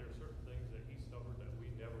aren't there certain things that he suffered that we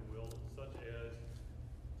never will, such as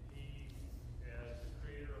he, as the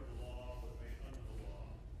creator of the law, was made under the law,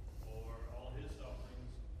 or all his sufferings,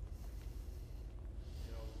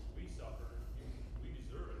 we suffer, we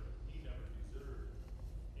deserve it. He never deserved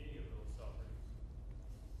any of those sufferings.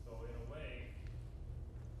 So in a way,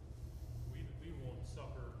 we won't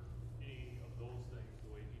suffer any of those things the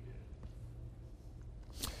way he did.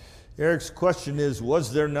 Eric's question is,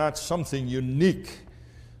 was there not something unique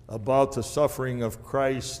about the suffering of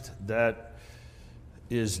Christ that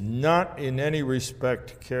is not in any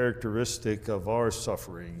respect characteristic of our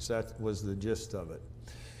sufferings? That was the gist of it.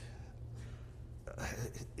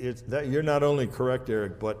 You're not only correct,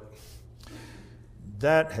 Eric, but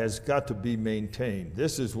that has got to be maintained.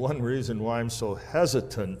 This is one reason why I'm so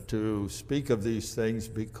hesitant to speak of these things,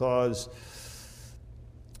 because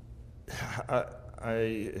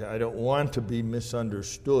I don't want to be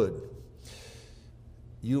misunderstood.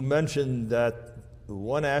 You mentioned that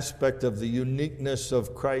one aspect of the uniqueness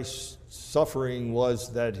of Christ's suffering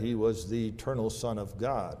was that he was the eternal Son of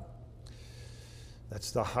God.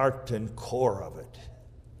 That's the heart and core of it.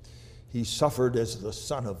 He suffered as the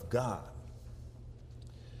Son of God.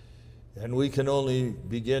 And we can only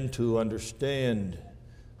begin to understand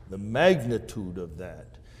the magnitude of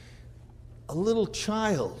that. A little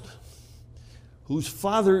child whose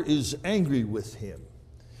father is angry with him.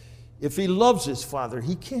 If he loves his father,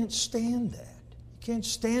 he can't stand that. He can't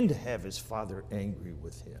stand to have his father angry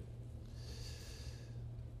with him.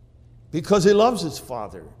 Because he loves his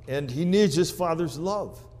father and he needs his father's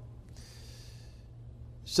love.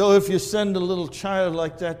 So if you send a little child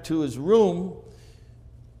like that to his room,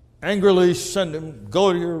 angrily send him,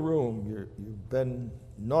 go to your room, you've been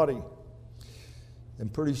naughty.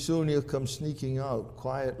 And pretty soon he'll come sneaking out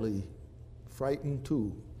quietly, frightened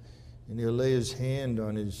too. And he'll lay his hand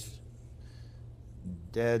on his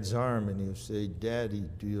dad's arm and he'll say, Daddy,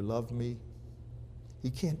 do you love me? He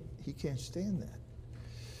can't stand that.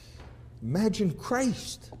 Imagine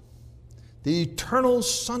Christ, the eternal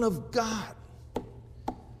Son of God,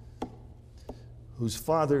 whose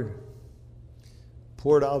Father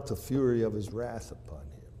poured out the fury of his wrath upon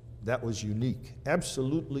him. That was unique,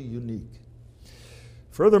 absolutely unique.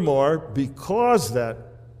 Furthermore, because that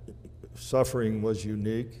suffering was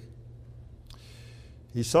unique,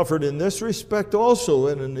 he suffered in this respect also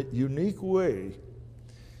in a unique way,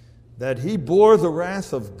 that he bore the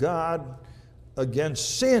wrath of God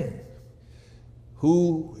against sin,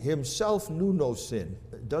 who himself knew no sin.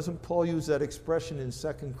 Doesn't Paul use that expression in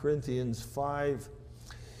 2 Corinthians 5?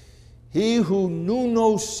 He who knew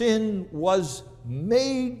no sin was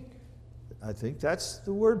made, I think that's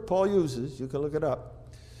the word Paul uses, you can look it up.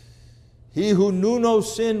 He who knew no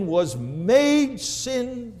sin was made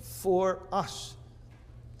sin for us,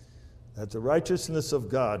 that the righteousness of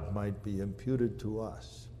God might be imputed to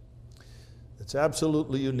us. It's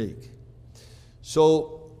absolutely unique.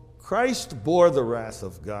 So Christ bore the wrath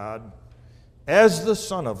of God as the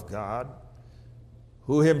Son of God,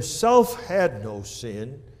 who himself had no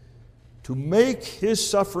sin, to make his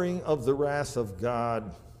suffering of the wrath of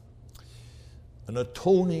God an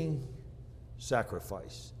atoning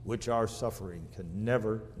sacrifice, which our suffering can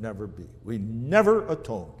never, never be. We never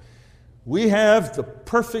atone. We have the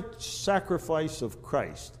perfect sacrifice of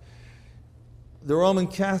Christ. The Roman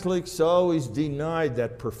Catholics always denied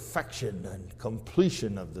that perfection and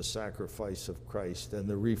completion of the sacrifice of Christ, and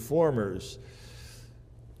the Reformers,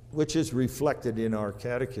 which is reflected in our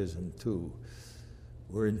catechism too,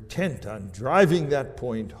 were intent on driving that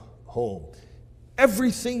point home.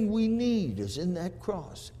 Everything we need is in that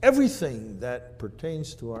cross. Everything that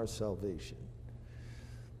pertains to our salvation.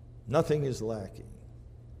 Nothing is lacking.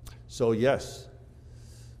 So yes,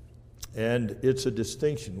 and it's a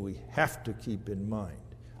distinction we have to keep in mind.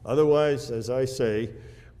 Otherwise, as I say,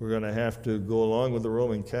 we're going to have to go along with the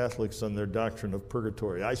Roman Catholics on their doctrine of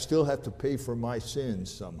purgatory. I still have to pay for my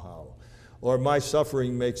sins somehow, or my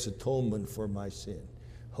suffering makes atonement for my sin.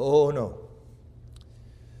 Oh no.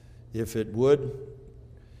 If it would,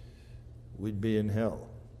 we'd be in hell.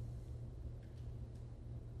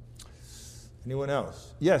 Anyone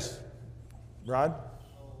else? Yes, Rod?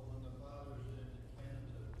 So when the fathers in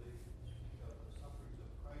Canada, they speak of the sufferings of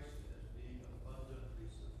Christ as being abundantly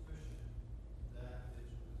sufficient, that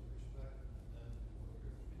is with respect then to what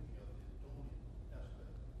you're speaking of, the atoning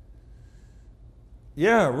aspect.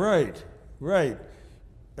 Yeah, right.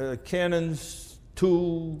 Canons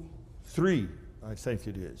 2, 3, I think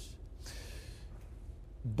it is.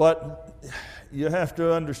 But you have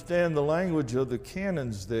to understand the language of the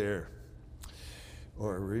canons there,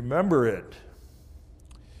 or remember it.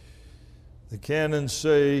 The canons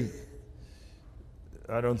say,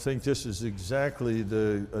 I don't think this is exactly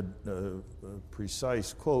the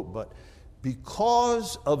precise quote, but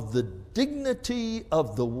because of the dignity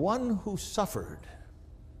of the one who suffered,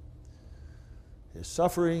 his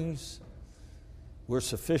sufferings were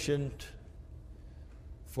sufficient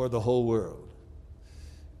for the whole world.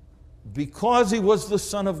 Because he was the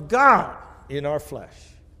Son of God in our flesh,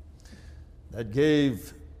 that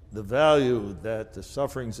gave the value that the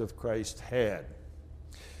sufferings of Christ had.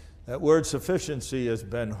 That word sufficiency has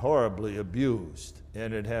been horribly abused,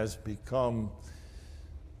 and it has become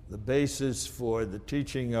the basis for the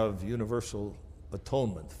teaching of universal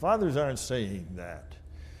atonement. The fathers aren't saying that.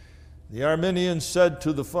 The Arminians said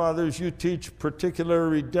to the fathers, you teach particular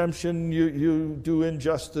redemption, you do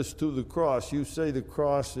injustice to the cross. You say the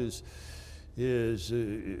cross is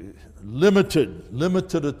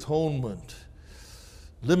limited atonement,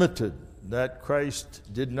 limited, that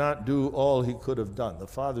Christ did not do all he could have done. The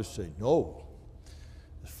fathers say, no.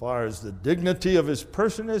 As far as the dignity of his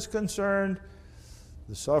person is concerned,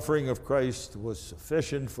 the suffering of Christ was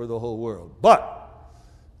sufficient for the whole world. But,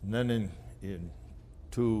 and then in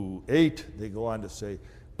 2:8, they go on to say,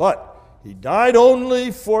 but he died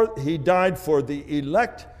for the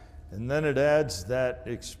elect, and then it adds that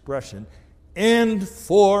expression, and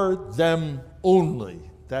for them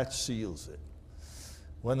only. That seals it.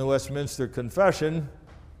 When the Westminster Confession,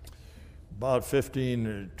 about 15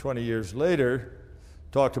 or 20 years later,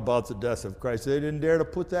 talked about the death of Christ, they didn't dare to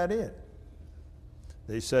put that in.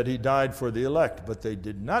 They said he died for the elect, but they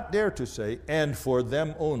did not dare to say, and for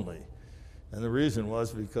them only. And the reason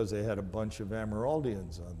was because they had a bunch of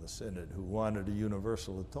Amyraldians on the synod who wanted a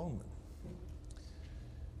universal atonement.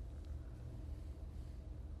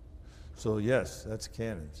 So yes, that's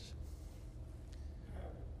canons.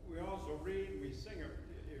 We also read, we sing,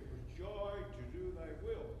 it was joy to do thy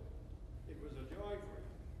will. It was a joy for him.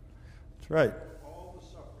 That's right. All the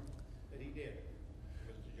suffering that he did, it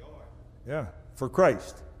was the joy. Yeah, for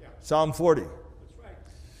Christ. Yeah. Psalm 40. That's right.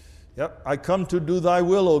 Yep, I come to do thy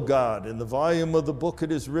will, O God. In the volume of the book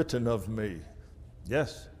it is written of me.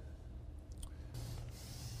 Yes.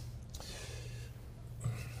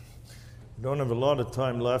 don't have a lot of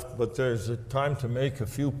time left, but there's a time to make a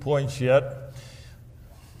few points yet.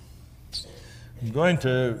 I'm going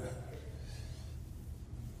to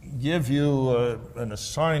give you an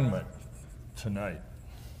assignment tonight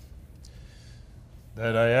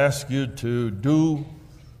that I ask you to do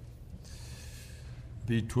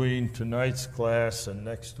between tonight's class and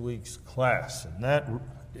next week's class, and that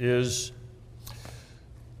is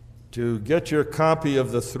to get your copy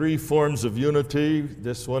of the Three Forms of Unity,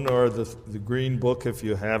 this one or the green book if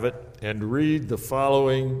you have it, and read the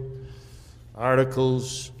following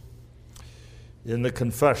articles in the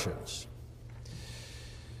Confessions.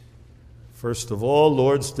 First of all,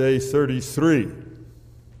 Lord's Day 33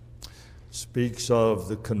 speaks of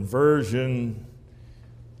the conversion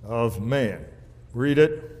of man. Read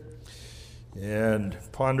it and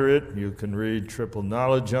ponder it. You can read Triple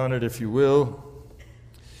Knowledge on it if you will,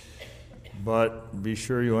 but be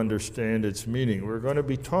sure you understand its meaning. We're going to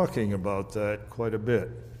be talking about that quite a bit.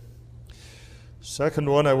 Second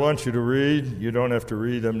one I want you to read, you don't have to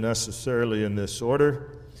read them necessarily in this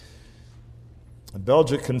order. The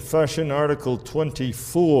Belgic Confession, Article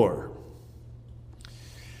 24,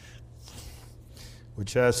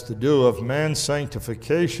 which has to do of man's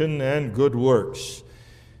sanctification and good works.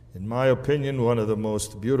 In my opinion, one of the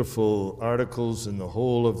most beautiful articles in the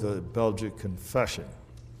whole of the Belgic Confession.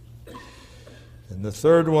 And the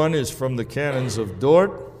third one is from the Canons of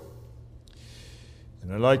Dort.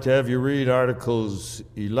 And I'd like to have you read Articles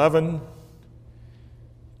 11,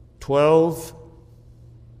 12,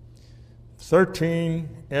 13,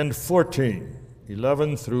 and 14.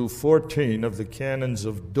 11 through 14 of the Canons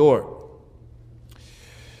of Dort.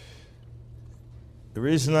 The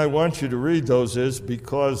reason I want you to read those is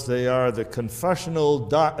because they are the confessional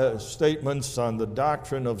statements on the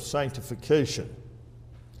doctrine of sanctification.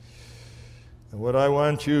 And what I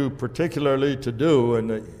want you particularly to do, and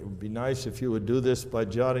it would be nice if you would do this by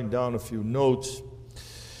jotting down a few notes,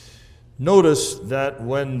 notice that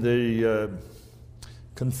when the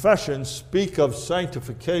confessions speak of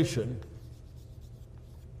sanctification,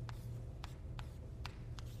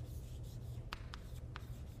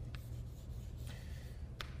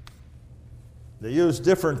 they use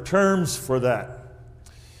different terms for that.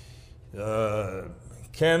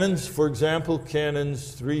 Canons, for example,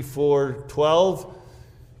 Canons 3, 4, 12,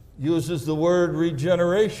 uses the word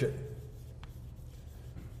regeneration.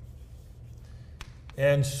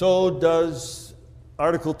 And so does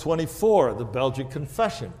Article 24, the Belgic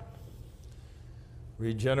Confession.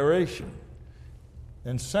 Regeneration.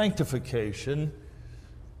 And sanctification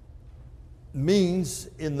means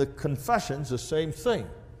in the confessions the same thing.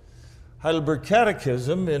 Heidelberg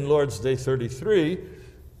Catechism in Lord's Day 33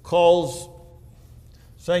 calls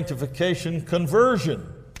sanctification conversion.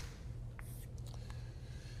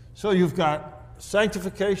 So you've got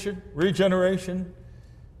sanctification, regeneration,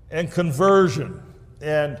 and conversion.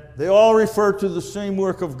 And they all refer to the same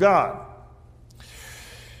work of God.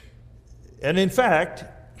 And in fact,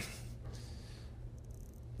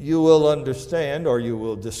 you will understand, or you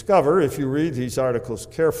will discover, if you read these articles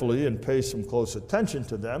carefully and pay some close attention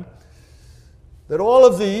to them, that all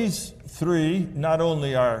of these three not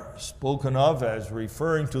only are spoken of as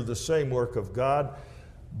referring to the same work of God,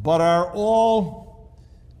 but are all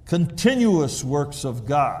continuous works of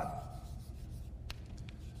God.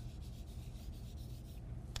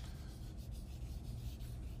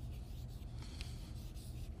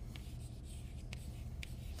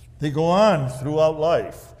 They go on throughout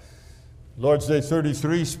life. Lord's Day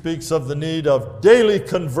 33 speaks of the need of daily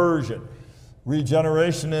conversion.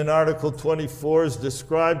 Regeneration in Article 24 is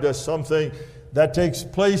described as something that takes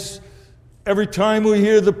place every time we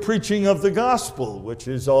hear the preaching of the gospel, which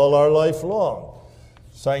is all our life long.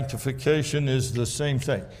 Sanctification is the same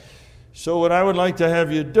thing. So what I would like to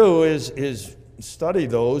have you do is study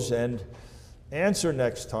those and answer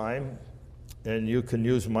next time, and you can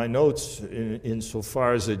use my notes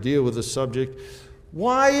insofar as they deal with the subject.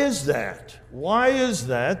 Why is that? Why is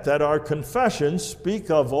that our confessions speak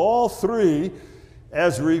of all three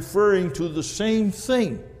as referring to the same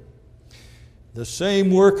thing, the same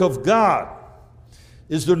work of God?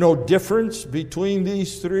 Is there no difference between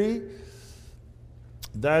these three?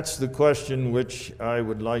 That's the question which I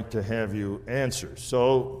would like to have you answer.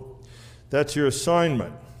 So that's your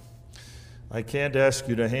assignment. I can't ask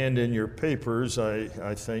you to hand in your papers,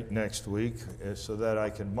 I think, next week so that I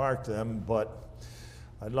can mark them, but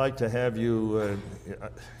I'd like to have you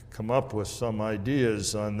come up with some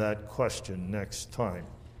ideas on that question next time.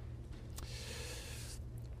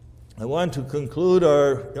 I want to conclude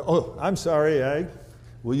our... Oh, I'm sorry, Ag.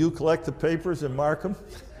 Will you collect the papers and mark them?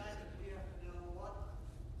 You have to know what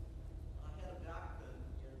I had a doctrine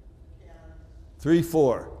in Canada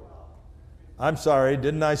 3:4. I'm sorry,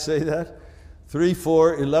 didn't I say that?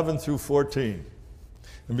 3:4, 11 through 14.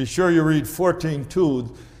 And be sure you read 14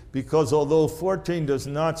 too, because although 14 does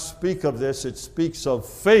not speak of this, it speaks of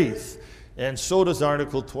faith. And so does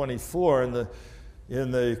Article 24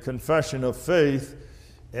 in the Confession of Faith,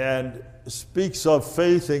 and speaks of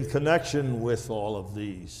faith in connection with all of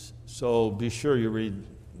these. So be sure you read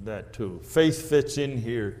that too. Faith fits in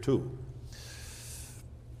here too.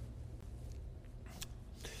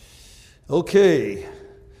 Okay,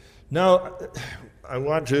 now I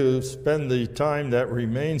want to spend the time that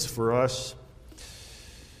remains for us.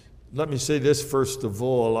 Let me say this first of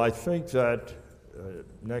all. I think that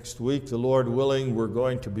next week, the Lord willing, we're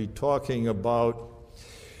going to be talking about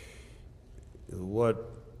what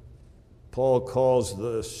Paul calls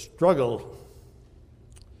the struggle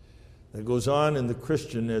that goes on in the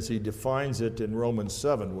Christian as he defines it in Romans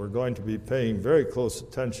 7. We're going to be paying very close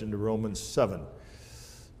attention to Romans 7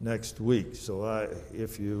 next week. So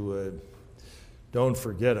if you don't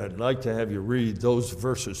forget, I'd like to have you read those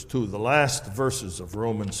verses too, the last verses of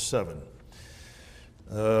Romans 7.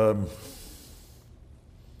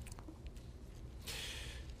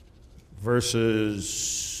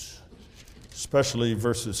 Especially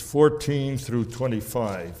verses 14 through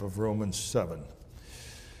 25 of Romans 7.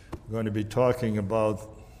 We're going to be talking about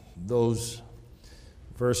those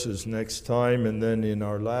verses next time, and then in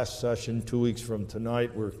our last session, 2 weeks from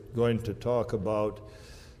tonight, we're going to talk about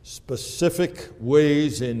specific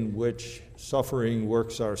ways in which suffering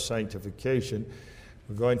works our sanctification.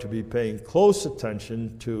 We're going to be paying close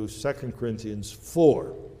attention to 2 Corinthians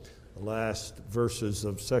 4, the last verses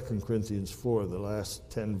of 2 Corinthians 4, the last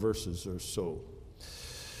 10 verses or so.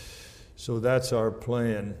 So that's our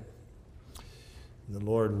plan, the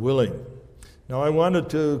Lord willing. Now I wanted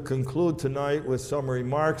to conclude tonight with some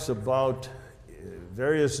remarks about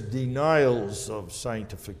various denials of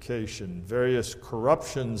sanctification, various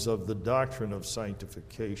corruptions of the doctrine of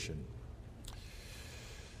sanctification.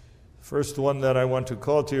 First one that I want to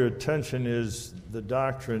call to your attention is the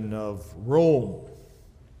doctrine of Rome.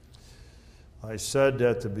 I said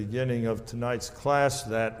at the beginning of tonight's class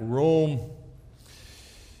that Rome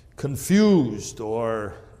confused,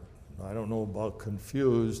 or I don't know about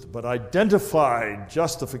confused, but identified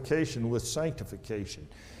justification with sanctification.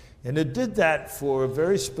 And it did that for a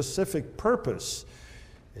very specific purpose.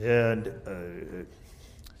 And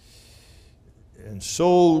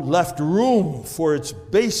so left room for its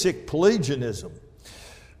basic Pelagianism.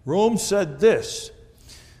 Rome said this,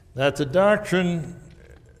 that the doctrine,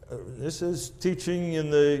 this is teaching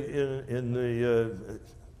in the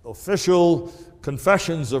official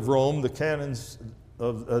confessions of Rome, the canons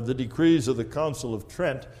of the decrees of the Council of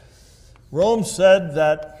Trent. Rome said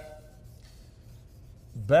that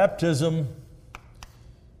baptism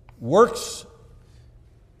works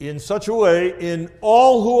in such a way in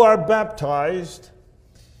all who are baptized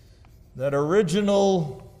that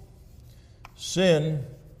original sin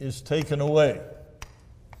is taken away.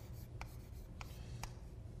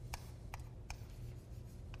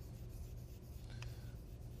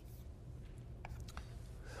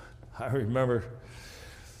 I remember,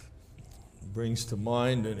 brings to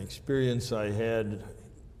mind an experience I had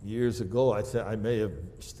years ago. I may have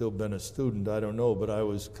still been a student, I don't know, but I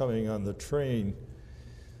was coming on the train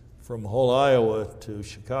from Hull, Iowa to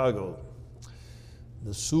Chicago.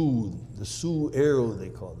 The Sioux Arrow, they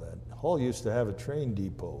call that. Hull used to have a train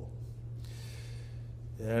depot.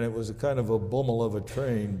 And it was a kind of a bummel of a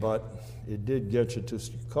train, but it did get you to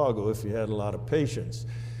Chicago if you had a lot of patience.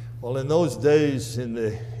 Well, in those days, in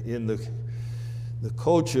the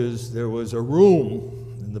coaches, there was a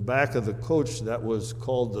room in the back of the coach that was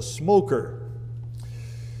called the smoker.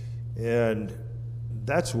 And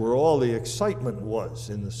that's where all the excitement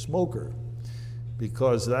was, in the smoker,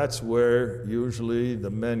 because that's where usually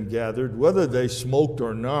the men gathered, whether they smoked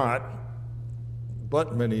or not,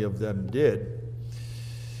 but many of them did.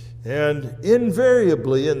 And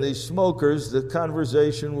invariably in these smokers, the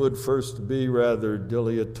conversation would first be rather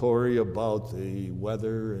dilatory about the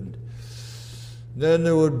weather, and then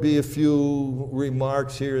there would be a few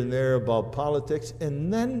remarks here and there about politics,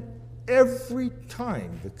 and then every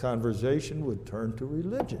time the conversation would turn to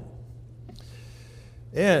religion.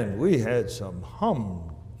 And we had some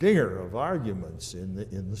humdinger of arguments in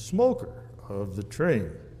the smoker of the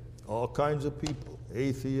train. All kinds of people,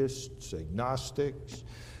 atheists, agnostics.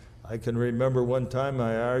 I can remember one time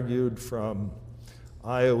I argued from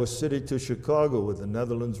Iowa City to Chicago with a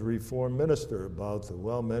Netherlands Reformed minister about the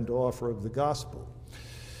well-meant offer of the gospel.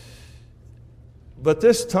 But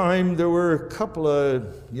this time there were a couple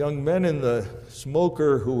of young men in the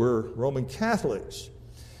smoker who were Roman Catholics.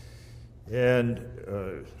 And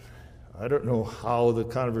I don't know how the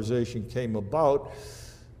conversation came about,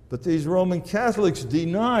 but these Roman Catholics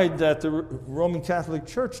denied that the Roman Catholic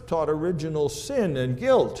Church taught original sin and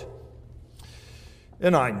guilt.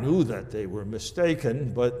 And I knew that they were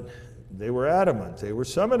mistaken, but they were adamant. They were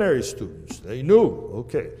seminary students. They knew.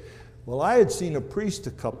 Okay. Well, I had seen a priest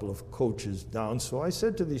a couple of coaches down, so I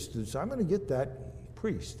said to these students, I'm going to get that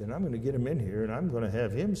priest, and I'm going to get him in here, and I'm going to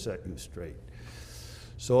have him set you straight.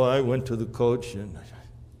 So I went to the coach and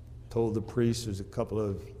told the priest, there's a couple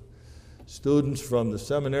of students from the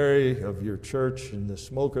seminary of your church and the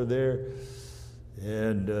smoker there,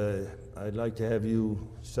 and I'd like to have you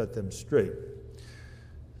set them straight.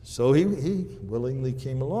 So he willingly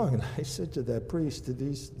came along, and I said to that priest,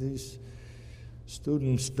 these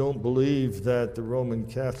students don't believe that the Roman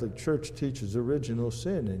Catholic Church teaches original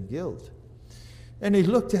sin and guilt. And he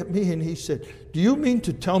looked at me and he said, do you mean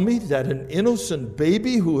to tell me that an innocent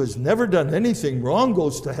baby who has never done anything wrong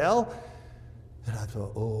goes to hell? And I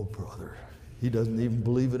thought, oh, brother, he doesn't even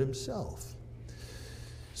believe it himself.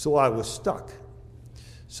 So I was stuck.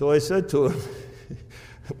 So I said to him,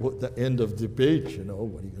 at the end of debate,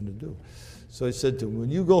 what are you going to do? So I said to him,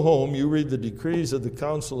 when you go home, you read the decrees of the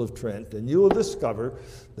Council of Trent, and you will discover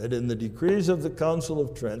that in the decrees of the Council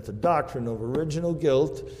of Trent, the doctrine of original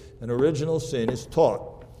guilt and original sin is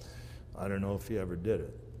taught. I don't know if he ever did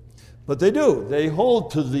it. But they do. They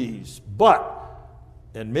hold to these. But,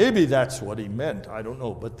 and maybe that's what he meant, I don't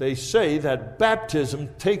know, but they say that baptism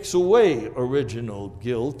takes away original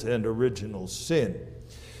guilt and original sin.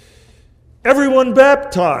 Everyone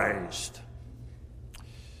baptized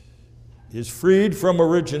is freed from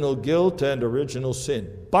original guilt and original sin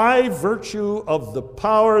by virtue of the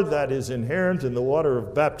power that is inherent in the water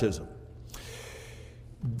of baptism.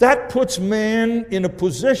 That puts man in a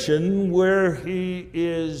position where he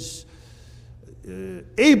is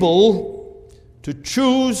able to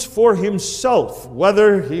choose for himself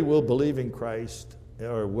whether he will believe in Christ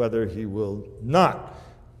or whether he will not.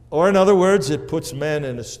 Or in other words, it puts man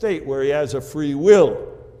in a state where he has a free will.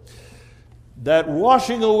 That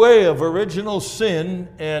washing away of original sin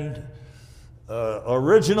and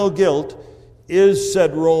original guilt is,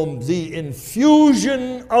 said Rome, the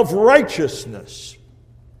infusion of righteousness.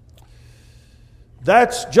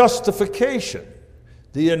 That's justification.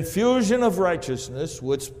 The infusion of righteousness,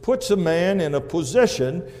 which puts a man in a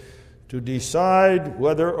position to decide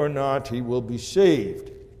whether or not he will be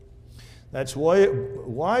saved. That's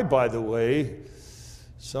why, by the way,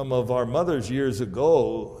 some of our mothers years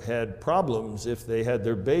ago had problems if they had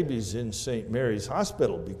their babies in St. Mary's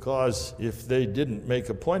Hospital, because if they didn't make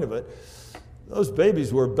a point of it, those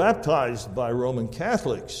babies were baptized by Roman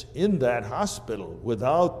Catholics in that hospital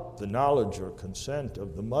without the knowledge or consent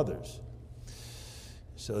of the mothers.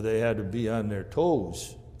 So they had to be on their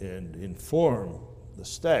toes and inform the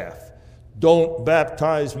staff, don't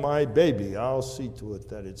baptize my baby, I'll see to it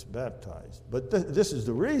that it's baptized. But this is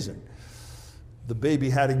the reason. The baby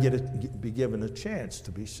had to be given a chance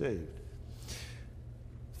to be saved.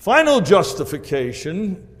 Final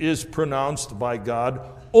justification is pronounced by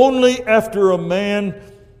God only after a man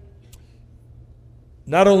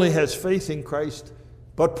not only has faith in Christ,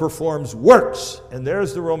 but performs works. And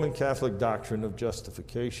there's the Roman Catholic doctrine of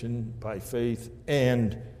justification by faith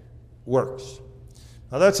and works.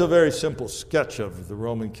 Now that's a very simple sketch of the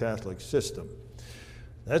Roman Catholic system.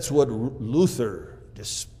 That's what Luther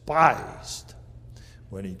despised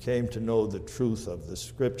when he came to know the truth of the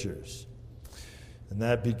Scriptures. And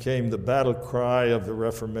that became the battle cry of the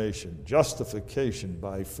Reformation, justification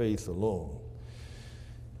by faith alone.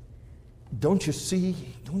 Don't you see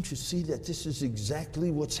that this is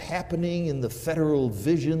exactly what's happening in the federal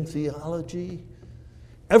vision theology?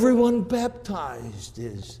 Everyone baptized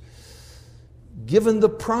is given the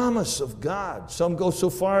promise of God. Some go so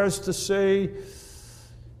far as to say,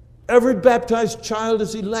 every baptized child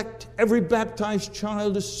is elect. Every baptized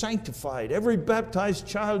child is sanctified. Every baptized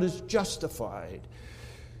child is justified.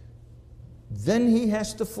 Then he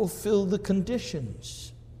has to fulfill the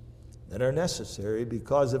conditions that are necessary,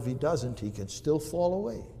 because if he doesn't, he can still fall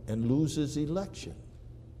away and lose his election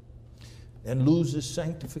and lose his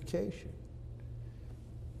sanctification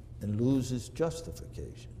and lose his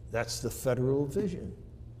justification. That's the federal vision.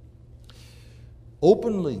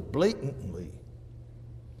 Openly, blatantly.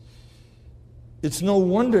 It's no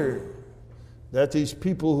wonder that these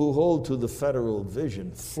people who hold to the federal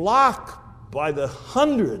vision flock by the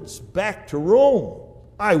hundreds back to Rome.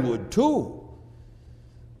 I would too.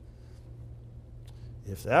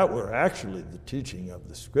 If that were actually the teaching of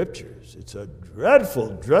the Scriptures, it's a dreadful,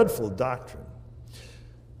 dreadful doctrine.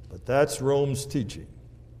 But that's Rome's teaching.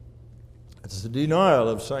 That's the denial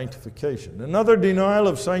of sanctification. Another denial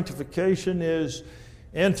of sanctification is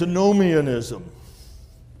antinomianism,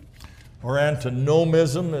 or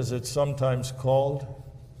antinomism as it's sometimes called.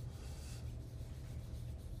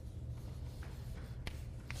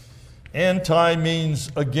 Anti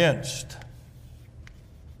means against.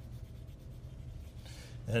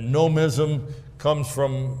 And nomism comes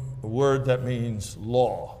from a word that means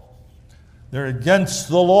law. They're against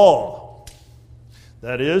the law.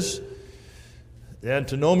 That is, the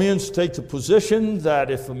antinomians take the position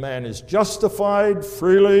that if a man is justified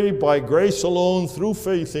freely by grace alone through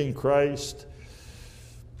faith in Christ,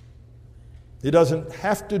 he doesn't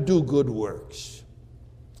have to do good works.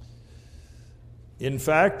 In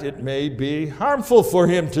fact, it may be harmful for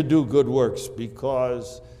him to do good works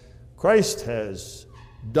because Christ has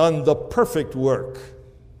done the perfect work.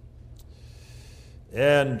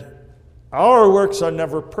 And our works are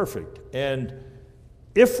never perfect. And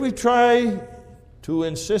if we try to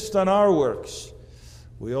insist on our works,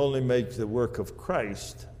 we only make the work of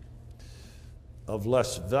Christ of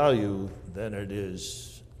less value than it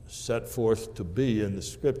is set forth to be in the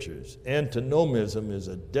Scriptures. Antinomism is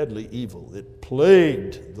a deadly evil. It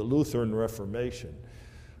plagued the Lutheran Reformation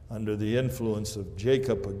under the influence of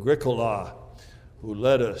Jacob Agricola, who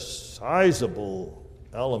led a sizable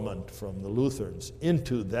element from the Lutherans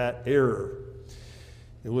into that error.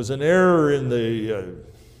 It was an error in the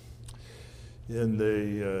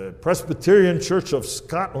Presbyterian Church of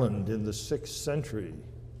Scotland in the 6th century,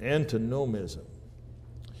 antinomism.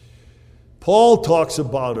 Paul talks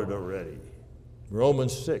about it already,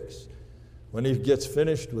 Romans 6, when he gets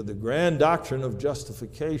finished with the grand doctrine of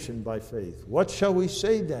justification by faith. What shall we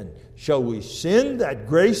say then? Shall we sin that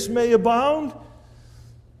grace may abound?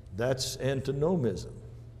 That's antinomism.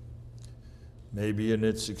 Maybe in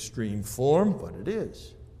its extreme form, but it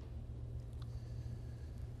is.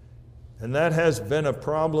 And that has been a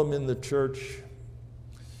problem in the church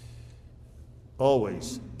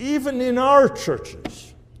always, even in our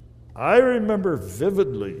churches. I remember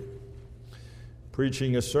vividly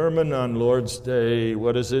preaching a sermon on Lord's Day.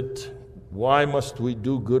 What is it? Why must we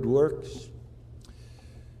do good works?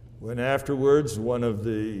 When afterwards one of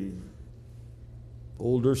the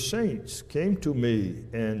older saints came to me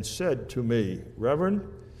and said to me, Reverend,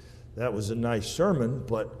 that was a nice sermon,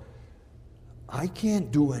 but I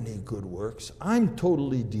can't do any good works. I'm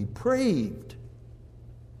totally depraved.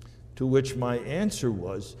 To which my answer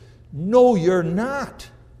was, no, you're not.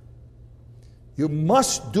 You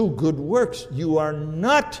must do good works. You are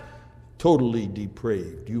not totally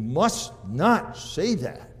depraved. You must not say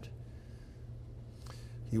that.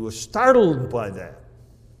 He was startled by that.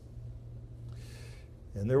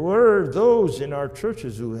 And there were those in our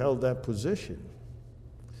churches who held that position.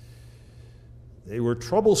 They were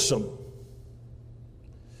troublesome.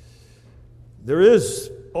 There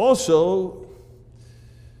is also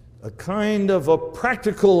a kind of a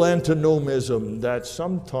practical antinomism that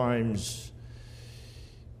sometimes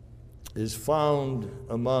is found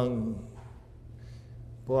among,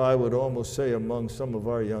 well, I would almost say among some of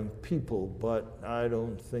our young people, but I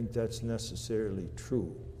don't think that's necessarily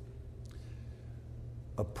true.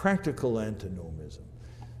 A practical antinomism.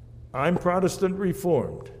 I'm Protestant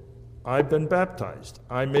Reformed. I've been baptized.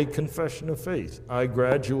 I made confession of faith. I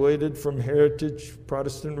graduated from Heritage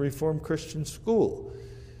Protestant Reformed Christian School.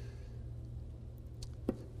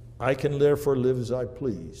 I can therefore live as I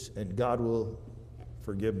please, and God will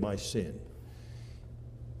forgive my sin.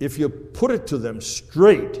 If you put it to them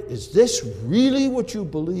straight, is this really what you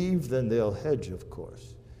believe? Then they'll hedge, of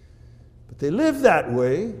course. But they live that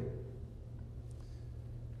way,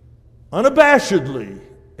 unabashedly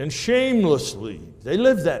and shamelessly. They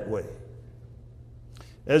live that way,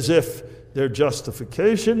 as if their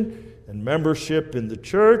justification and membership in the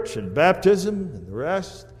church and baptism and the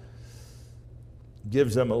rest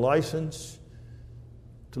gives them a license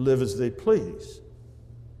to live as they please.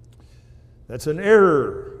 That's an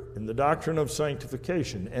error in the doctrine of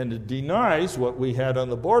sanctification, and it denies what we had on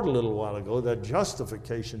the board a little while ago, that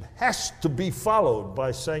justification has to be followed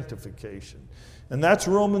by sanctification. And that's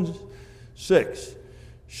Romans 6.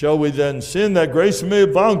 Shall we then sin that grace may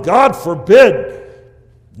abound? God forbid!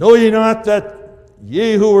 Know ye not that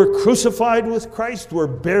ye who were crucified with Christ were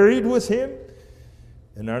buried with him,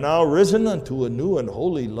 and are now risen unto a new and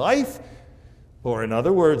holy life? Or in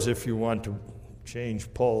other words, if you want to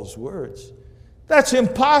change Paul's words, that's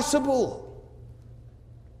impossible.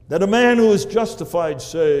 That a man who is justified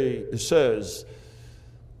says,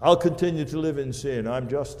 I'll continue to live in sin, I'm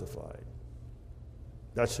justified.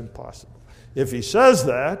 That's impossible. If he says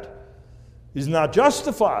that, he's not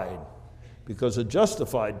justified, because a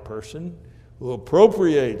justified person who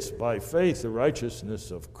appropriates by faith the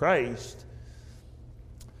righteousness of Christ,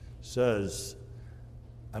 says,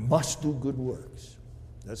 I must do good works.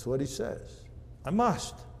 That's what he says. I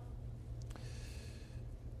must.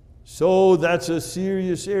 So that's a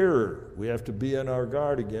serious error. We have to be on our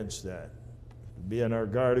guard against that. Be on our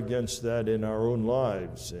guard against that in our own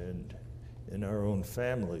lives and in our own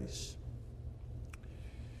families.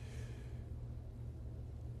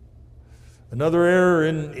 Another error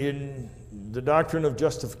in the doctrine of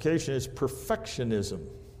justification is perfectionism.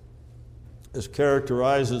 This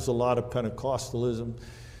characterizes a lot of Pentecostalism,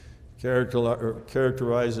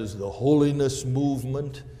 characterizes the holiness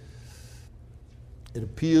movement. It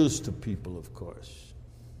appeals to people, of course.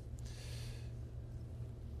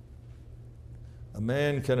 A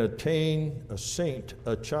man can attain, a saint,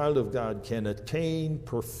 a child of God, can attain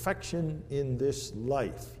perfection in this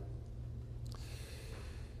life.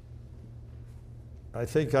 I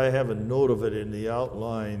think I have a note of it in the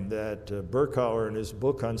outline that Berkouwer in his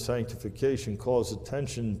book on sanctification calls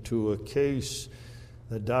attention to a case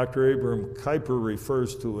that Dr. Abraham Kuyper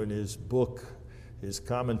refers to in his book, his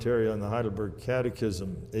commentary on the Heidelberg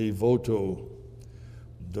Catechism, E Voto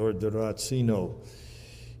d'Orazio,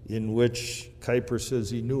 in which Kuyper says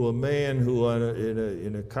he knew a man who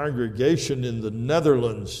in a congregation in the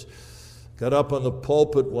Netherlands got up on the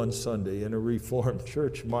pulpit one Sunday in a Reformed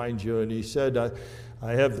church, mind you, and he said,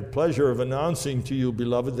 I have the pleasure of announcing to you,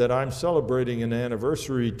 beloved, that I'm celebrating an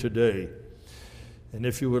anniversary today. And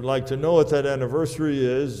if you would like to know what that anniversary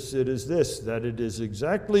is, it is this, that it is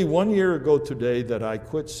exactly 1 year ago today that I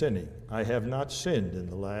quit sinning. I have not sinned in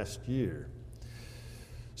the last year.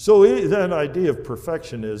 So that idea of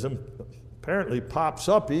perfectionism apparently pops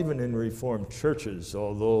up even in Reformed churches,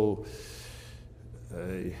 although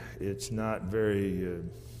it's not very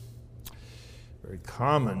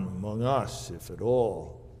common among us, if at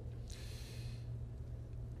all.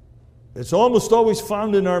 It's almost always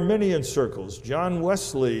found in Arminian circles. John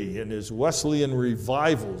Wesley, in his Wesleyan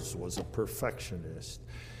revivals, was a perfectionist.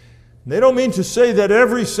 And they don't mean to say that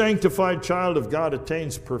every sanctified child of God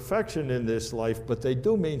attains perfection in this life, but they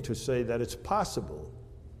do mean to say that it's possible.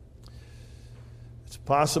 It's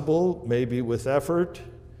possible, maybe with effort,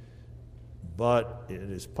 but it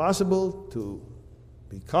is possible to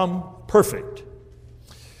become perfect.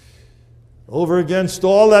 Over against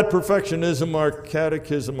all that perfectionism,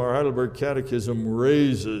 our Heidelberg Catechism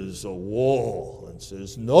raises a wall and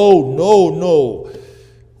says, no, no, no.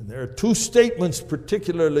 And there are two statements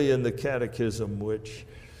particularly in the Catechism which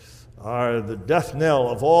are the death knell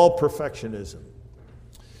of all perfectionism.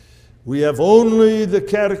 We have only, the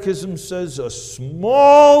Catechism says, a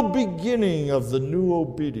small beginning of the new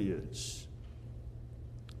obedience.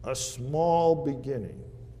 A small beginning.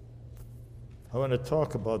 I want to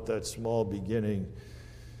talk about that small beginning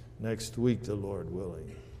next week, the Lord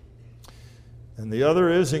willing. And the other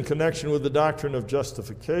is in connection with the doctrine of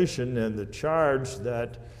justification and the charge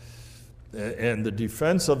that, and the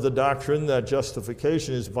defense of the doctrine that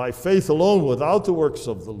justification is by faith alone without the works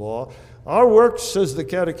of the law. Our works, says the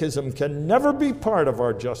Catechism, can never be part of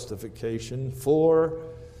our justification, for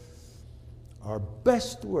our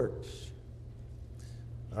best works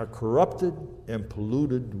are corrupted and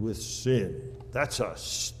polluted with sin. That's a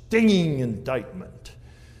stinging indictment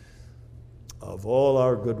of all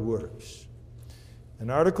our good works. In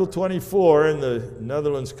Article 24 in the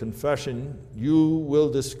Netherlands Confession, you will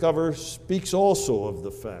discover, speaks also of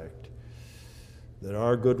the fact that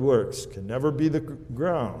our good works can never be the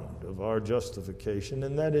ground of our justification,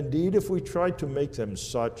 and that indeed if we try to make them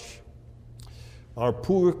such, our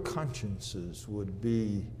poor consciences would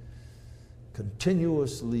be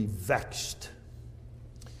continuously vexed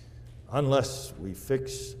unless we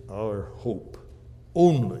fix our hope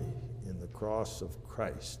only in the cross of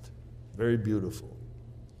Christ. Very beautiful.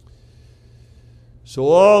 So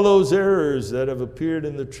all those errors that have appeared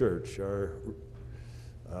in the church are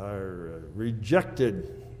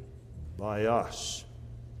rejected by us.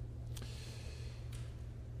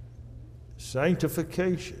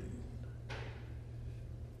 Sanctification.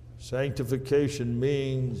 Sanctification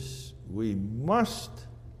means we must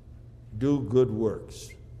do good works,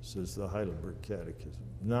 says the Heidelberg Catechism.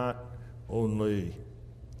 Not only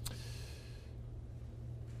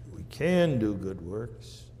we can do good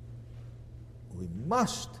works, we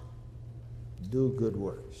must do good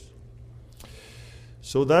works.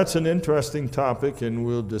 So that's an interesting topic, and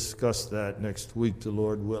we'll discuss that next week, the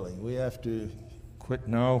Lord willing. We have to quit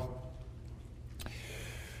now.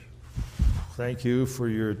 Thank you for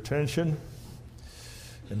your attention.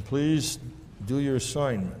 And please do your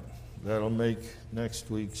assignment. That'll make next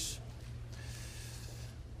week's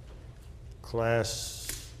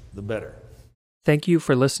class the better. Thank you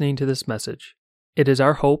for listening to this message. It is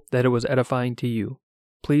our hope that it was edifying to you.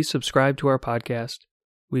 Please subscribe to our podcast.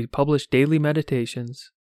 We publish daily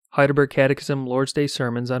meditations, Heidelberg Catechism Lord's Day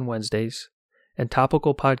sermons on Wednesdays, and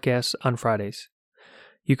topical podcasts on Fridays.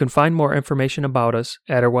 You can find more information about us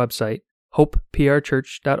at our website,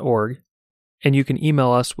 hopeprchurch.org, and you can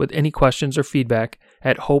email us with any questions or feedback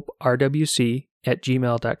at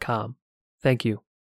hoperwc@gmail.com. Thank you.